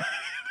die?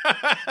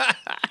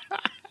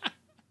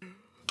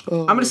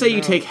 I'm going to say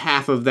you take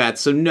half of that,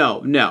 so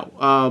no.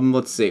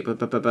 Let's see.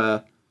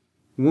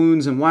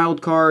 Wounds and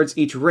wild cards.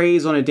 Each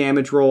raise on a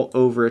damage roll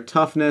over a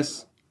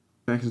toughness.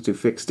 Actions do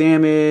fixed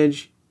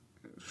damage.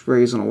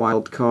 Raise on a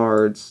wild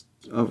cards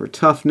over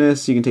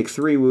toughness. You can take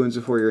 3 wounds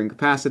before you're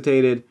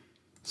incapacitated.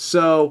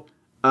 So,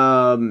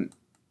 no,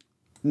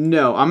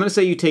 I'm going to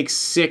say you take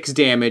 6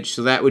 damage,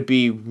 so that would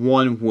be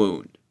 1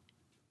 wound.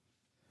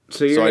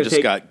 So I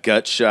just got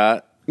gut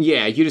shot?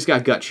 Yeah, you just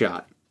got gut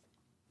shot.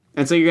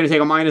 And so you're going to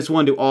take a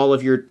 -1 to all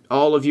of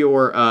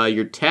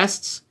your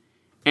tests,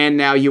 and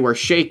now you are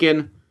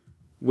shaken,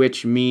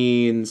 which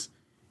means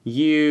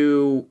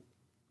you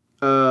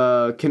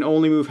can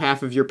only move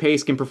half of your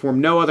pace, can perform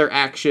no other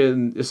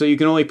action, so you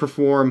can only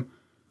perform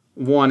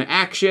 1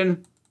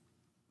 action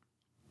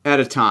at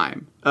a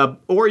time.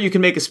 Or you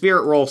can make a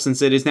spirit roll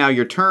since it is now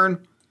your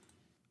turn.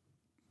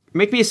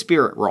 Make me a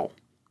spirit roll.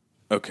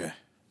 Okay.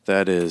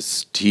 That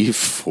is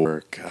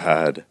D4.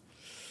 God.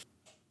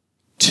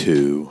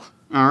 2.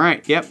 All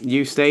right. Yep.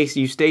 You stay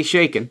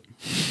shaken.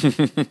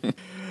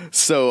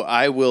 So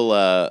I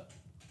will.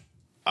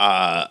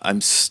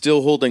 I'm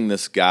still holding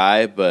this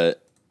guy, but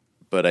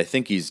I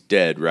think he's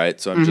dead, right?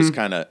 So I'm just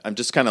kind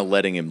of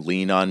letting him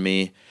lean on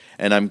me,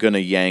 and I'm gonna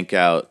yank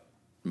out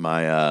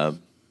my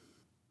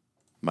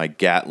my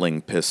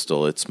Gatling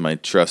pistol. It's my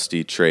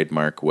trusty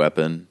trademark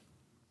weapon,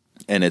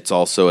 and it's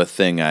also a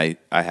thing I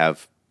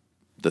have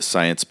the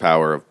science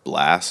power of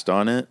blast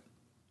on it.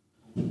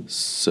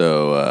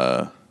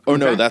 So,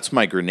 no, that's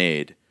my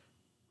grenade.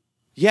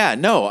 Yeah,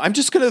 no, I'm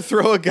just gonna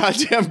throw a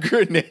goddamn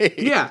grenade.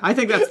 Yeah, I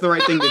think that's the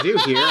right thing to do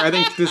here. I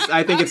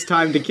think it's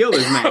time to kill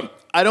this man.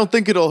 I don't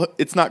think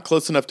it's not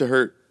close enough to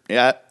hurt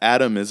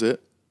Adam, is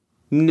it?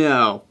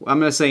 No, I'm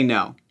gonna say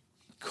no.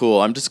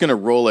 Cool, I'm just gonna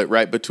roll it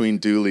right between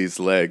Dooley's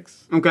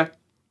legs. Okay.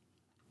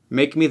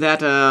 Make me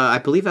that, I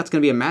believe that's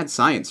gonna be a mad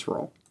science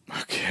roll.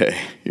 Okay,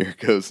 here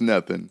goes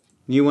nothing.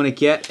 You wanna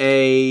get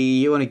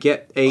a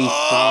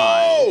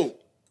 5.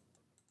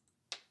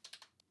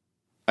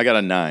 I got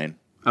a 9.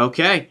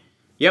 Okay.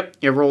 Yep,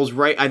 it rolls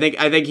right. I think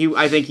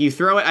you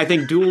throw it. I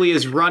think Dooley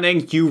is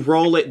running. You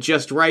roll it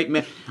just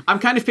right. I'm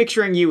kind of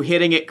picturing you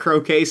hitting it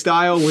croquet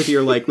style with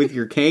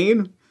your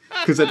cane,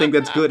 because I think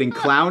that's good and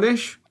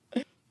clownish.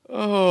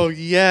 Oh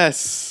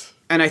yes.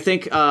 And I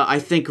think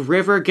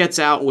River gets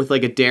out with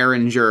like a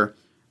Derringer,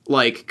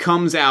 like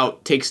comes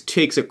out,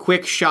 takes a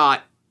quick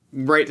shot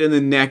right in the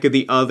neck of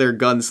the other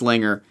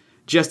gunslinger,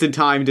 just in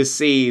time to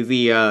see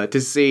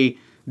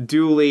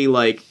Dooley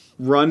like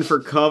run for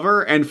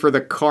cover and for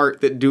the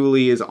cart that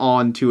Dooley is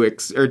on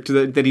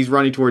that he's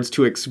running towards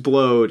to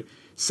explode,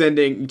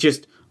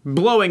 just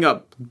blowing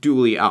up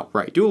Dooley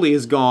outright. Dooley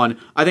is gone.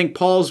 I think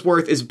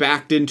Paulsworth is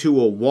backed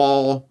into a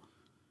wall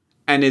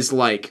and is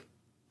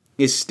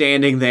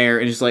standing there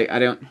and just like, I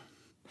don't...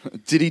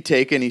 Did he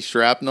take any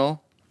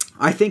shrapnel?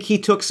 I think he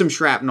took some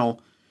shrapnel.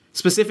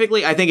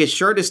 Specifically, I think his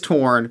shirt is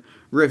torn,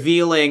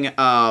 revealing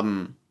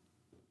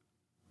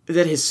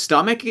that his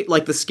stomach,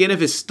 like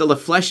the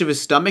flesh of his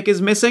stomach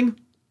is missing.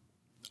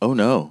 Oh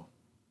no.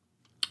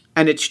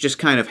 And it's just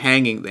kind of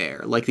hanging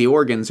there. Like the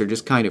organs are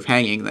just kind of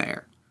hanging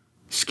there.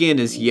 Skin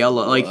is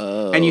yellow.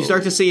 And you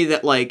start to see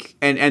that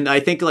and I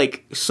think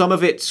some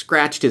of it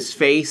scratched his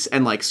face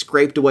and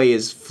scraped away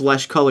his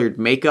flesh-colored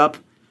makeup.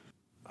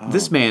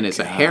 This man is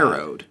a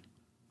harrowed.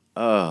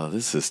 Oh,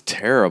 this is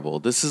terrible.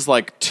 This is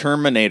like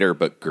Terminator,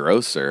 but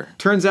grosser.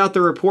 Turns out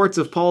the reports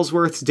of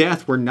Paulsworth's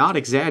death were not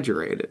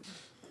exaggerated.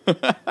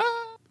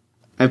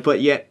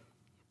 But yet,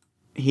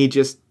 he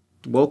just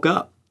woke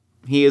up.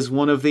 He is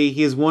one of the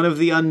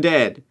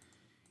undead,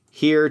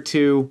 here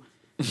to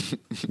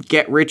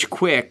get rich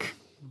quick,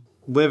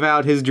 live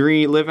out his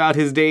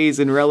days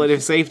in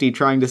relative safety,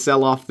 trying to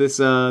sell off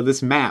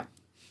this map.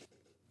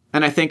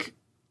 And I think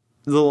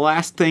the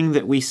last thing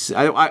that we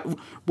so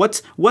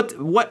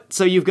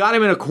you've got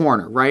him in a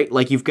corner, right?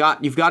 Like you've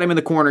got him in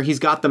the corner. He's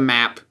got the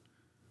map.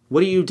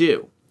 What do you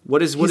do?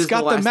 What is the last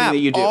thing that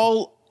you do?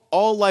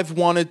 All I've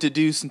wanted to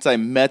do since I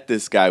met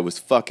this guy was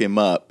fuck him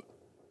up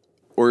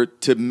or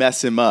to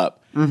mess him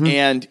up. Mm-hmm.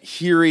 And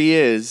here he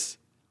is.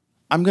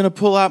 I'm going to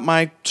pull out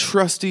my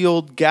trusty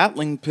old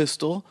Gatling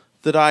pistol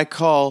that I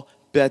call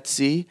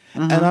Betsy,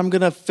 and I'm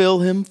going to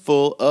fill him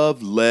full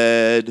of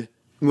lead.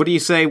 What do you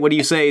say? What do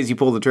you say as you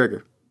pull the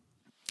trigger?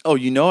 Oh,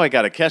 you know I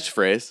got a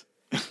catchphrase.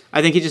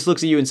 I think he just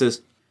looks at you and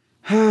says,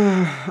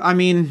 I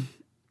mean,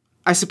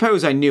 I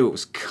suppose I knew it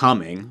was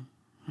coming.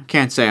 I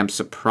can't say I'm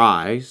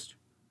surprised.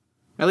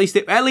 At least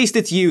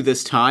it's you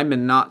this time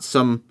and not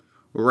some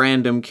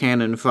random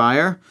cannon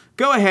fire.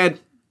 Go ahead.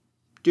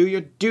 Do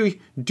your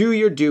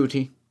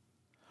duty.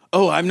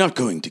 Oh, I'm not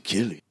going to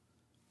kill you.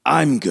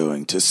 I'm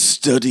going to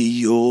study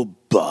your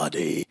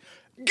body.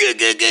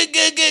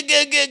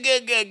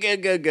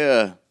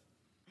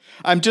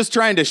 I'm just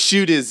trying to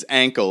shoot his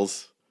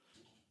ankles.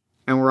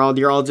 And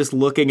you're all just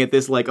looking at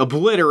this like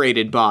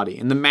obliterated body,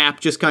 and the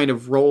map just kind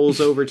of rolls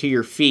over to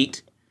your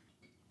feet.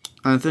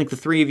 And I think the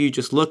three of you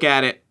just look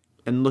at it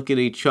and look at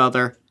each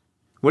other.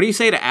 What do you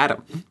say to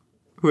Adam,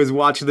 who has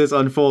watched this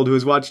unfold, who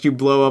has watched you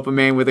blow up a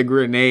man with a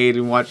grenade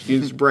and watched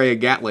you spray a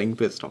Gatling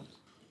pistol?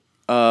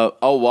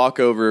 I'll walk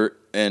over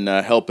and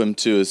help him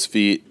to his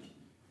feet,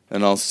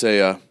 and I'll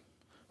say,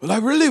 well, I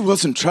really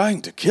wasn't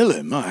trying to kill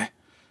him. I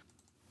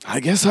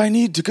guess I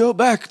need to go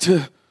back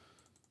to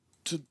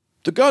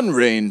the gun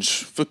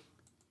range for...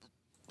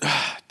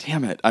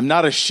 damn it, I'm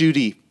not a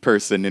shooty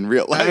person in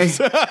real life.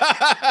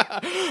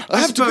 I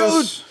have to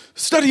go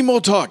study more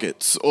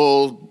targets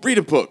or read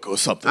a book or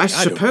something. I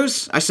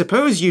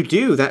suppose you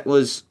do. That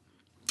was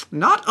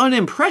not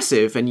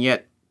unimpressive and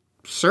yet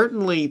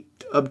certainly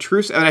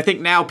obtrusive. And I think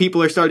now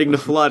people are starting to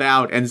flood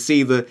out and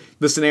see the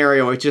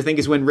scenario, which I think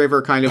is when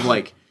River kind of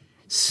like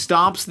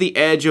stomps the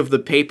edge of the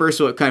paper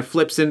so it kind of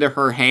flips into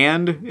her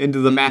hand, into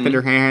the map in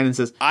her hand, and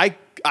says,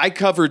 I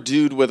cover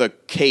dude with a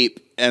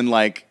cape and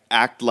like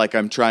act like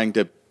I'm trying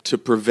to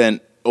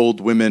prevent old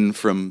women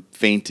from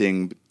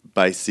fainting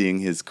by seeing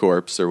his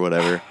corpse or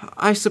whatever.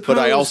 I suppose. But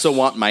I also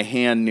want my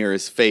hand near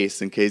his face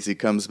in case he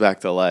comes back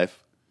to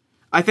life.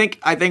 I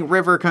think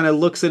River kind of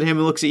looks at him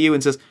and looks at you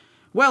and says,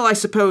 well, I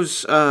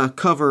suppose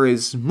cover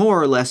is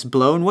more or less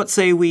blown. What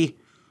say we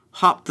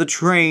hop the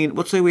train?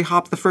 What say we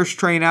hop the first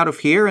train out of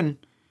here and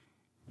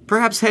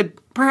perhaps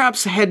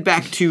head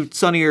back to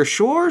sunnier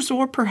shores,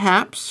 or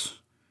perhaps...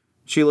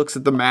 She looks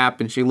at the map,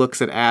 and she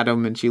looks at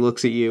Adam, and she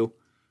looks at you.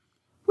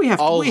 We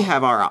have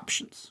our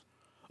options.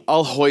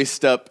 I'll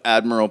hoist up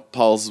Admiral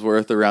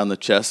Paulsworth around the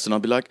chest, and I'll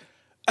be like,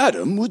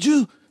 Adam, would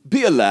you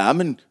be a lamb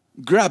and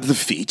grab the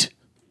feet?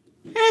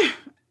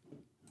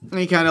 And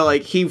he kind of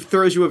like, he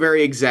throws you a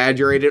very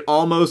exaggerated,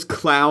 almost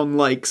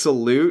clown-like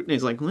salute, and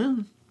he's like,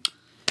 well,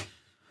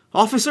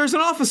 officer's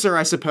an officer,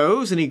 I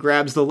suppose. And he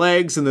grabs the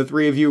legs, and the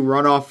three of you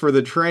run off for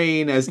the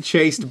train as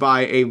chased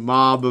by a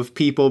mob of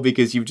people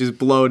because you've just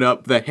blown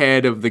up the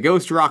head of the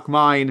Ghost Rock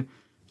mine.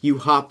 You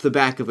hop the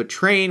back of a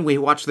train. We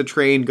watch the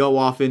train go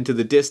off into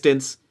the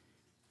distance.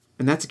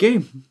 And that's a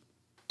game.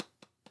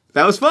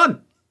 That was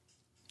fun.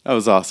 That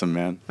was awesome,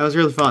 man. That was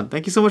really fun.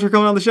 Thank you so much for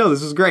coming on the show.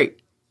 This was great.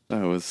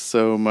 That was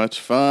so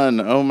much fun.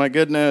 Oh, my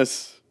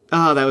goodness.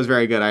 Oh, that was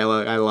very good. I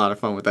had a lot of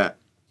fun with that.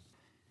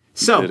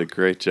 So, you did a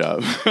great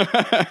job.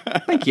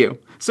 Thank you.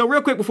 So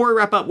real quick before we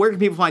wrap up, where can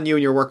people find you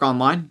and your work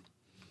online?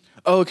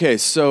 Okay,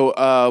 so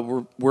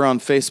we're on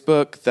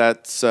Facebook.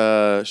 That's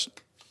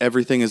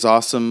Everything is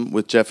Awesome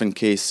with Jeff and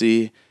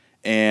KC,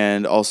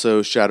 and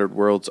also Shattered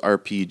Worlds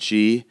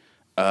RPG.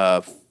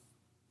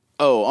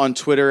 On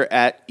Twitter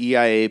at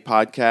EIA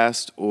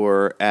Podcast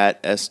or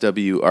at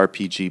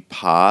SWRPG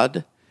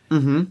Pod.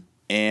 Mm-hmm.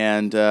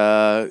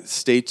 And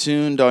stay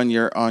tuned on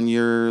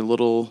your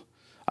little,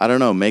 I don't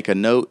know, make a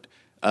note.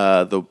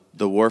 The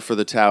War for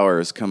the Tower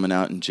is coming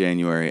out in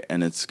January,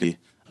 and it's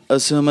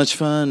so much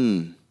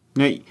fun.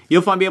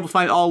 You'll be able to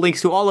find all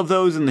links to all of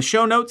those in the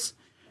show notes.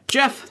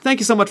 Jeff, thank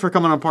you so much for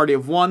coming on Party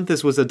of One.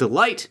 This was a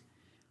delight.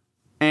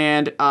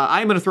 And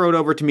I'm going to throw it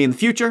over to me in the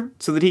future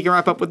so that he can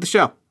wrap up with the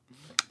show.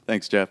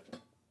 Thanks, Jeff.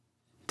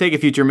 Take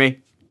it, future me.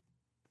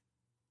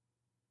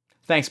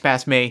 Thanks,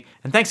 past me.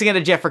 And thanks again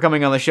to Jeff for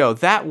coming on the show.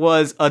 That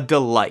was a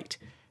delight.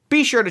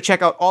 Be sure to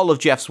check out all of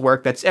Jeff's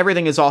work. That's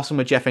Everything is Awesome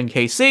with Jeff and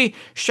KC,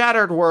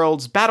 Shattered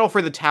Worlds, Battle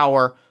for the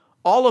Tower,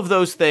 all of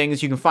those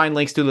things. You can find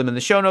links to them in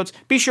the show notes.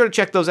 Be sure to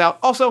check those out.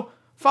 Also,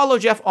 follow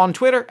Jeff on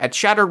Twitter at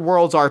Shattered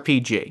Worlds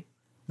RPG.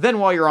 Then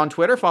while you're on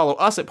Twitter, follow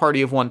us at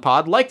Party of One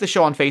Pod, like the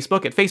show on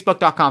Facebook at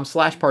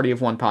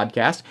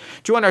facebook.com/partyofonepodcast,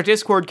 join our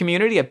Discord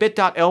community at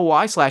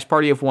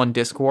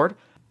bit.ly/partyofonediscord,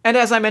 and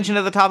as I mentioned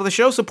at the top of the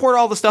show, support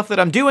all the stuff that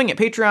I'm doing at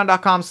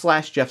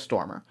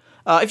patreon.com/JeffStormer.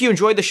 If you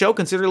enjoyed the show,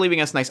 consider leaving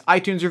us a nice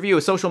iTunes review,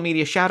 a social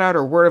media shout-out,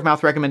 or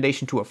word-of-mouth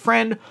recommendation to a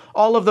friend.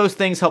 All of those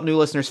things help new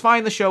listeners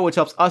find the show, which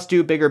helps us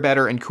do bigger,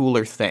 better, and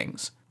cooler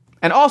things.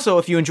 And also,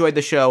 if you enjoyed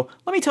the show,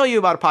 let me tell you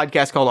about a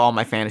podcast called All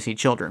My Fantasy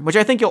Children, which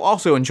I think you'll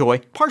also enjoy,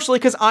 partially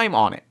because I'm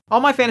on it. All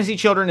My Fantasy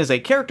Children is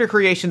a character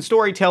creation,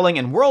 storytelling,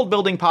 and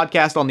world-building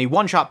podcast on the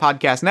One Shot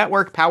Podcast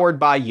Network, powered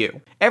by you.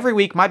 Every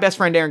week, my best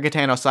friend Aaron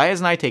Catano-Saez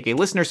and I take a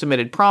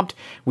listener-submitted prompt,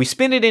 we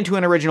spin it into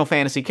an original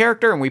fantasy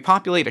character, and we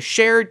populate a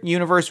shared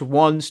universe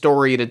one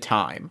story at a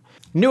time.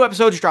 New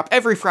episodes drop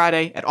every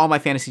Friday at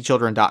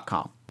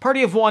allmyfantasychildren.com.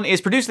 Party of One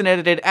is produced and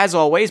edited, as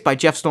always, by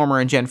Jeff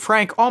Stormer and Jen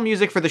Frank. All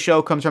music for the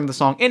show comes from the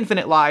song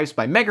Infinite Lives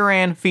by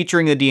Megaran,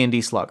 featuring the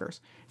D&D Sluggers.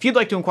 If you'd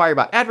like to inquire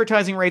about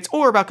advertising rates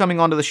or about coming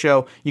onto the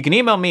show, you can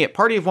email me at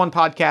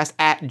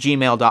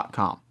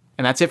partyofonepodcast@gmail.com.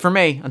 And that's it for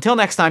me. Until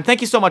next time, thank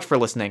you so much for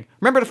listening.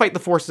 Remember to fight the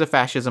forces of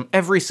fascism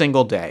every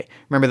single day.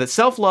 Remember that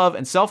self-love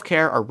and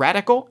self-care are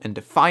radical and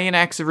defiant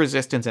acts of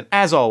resistance, and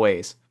as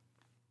always,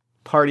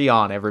 party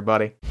on,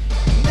 everybody.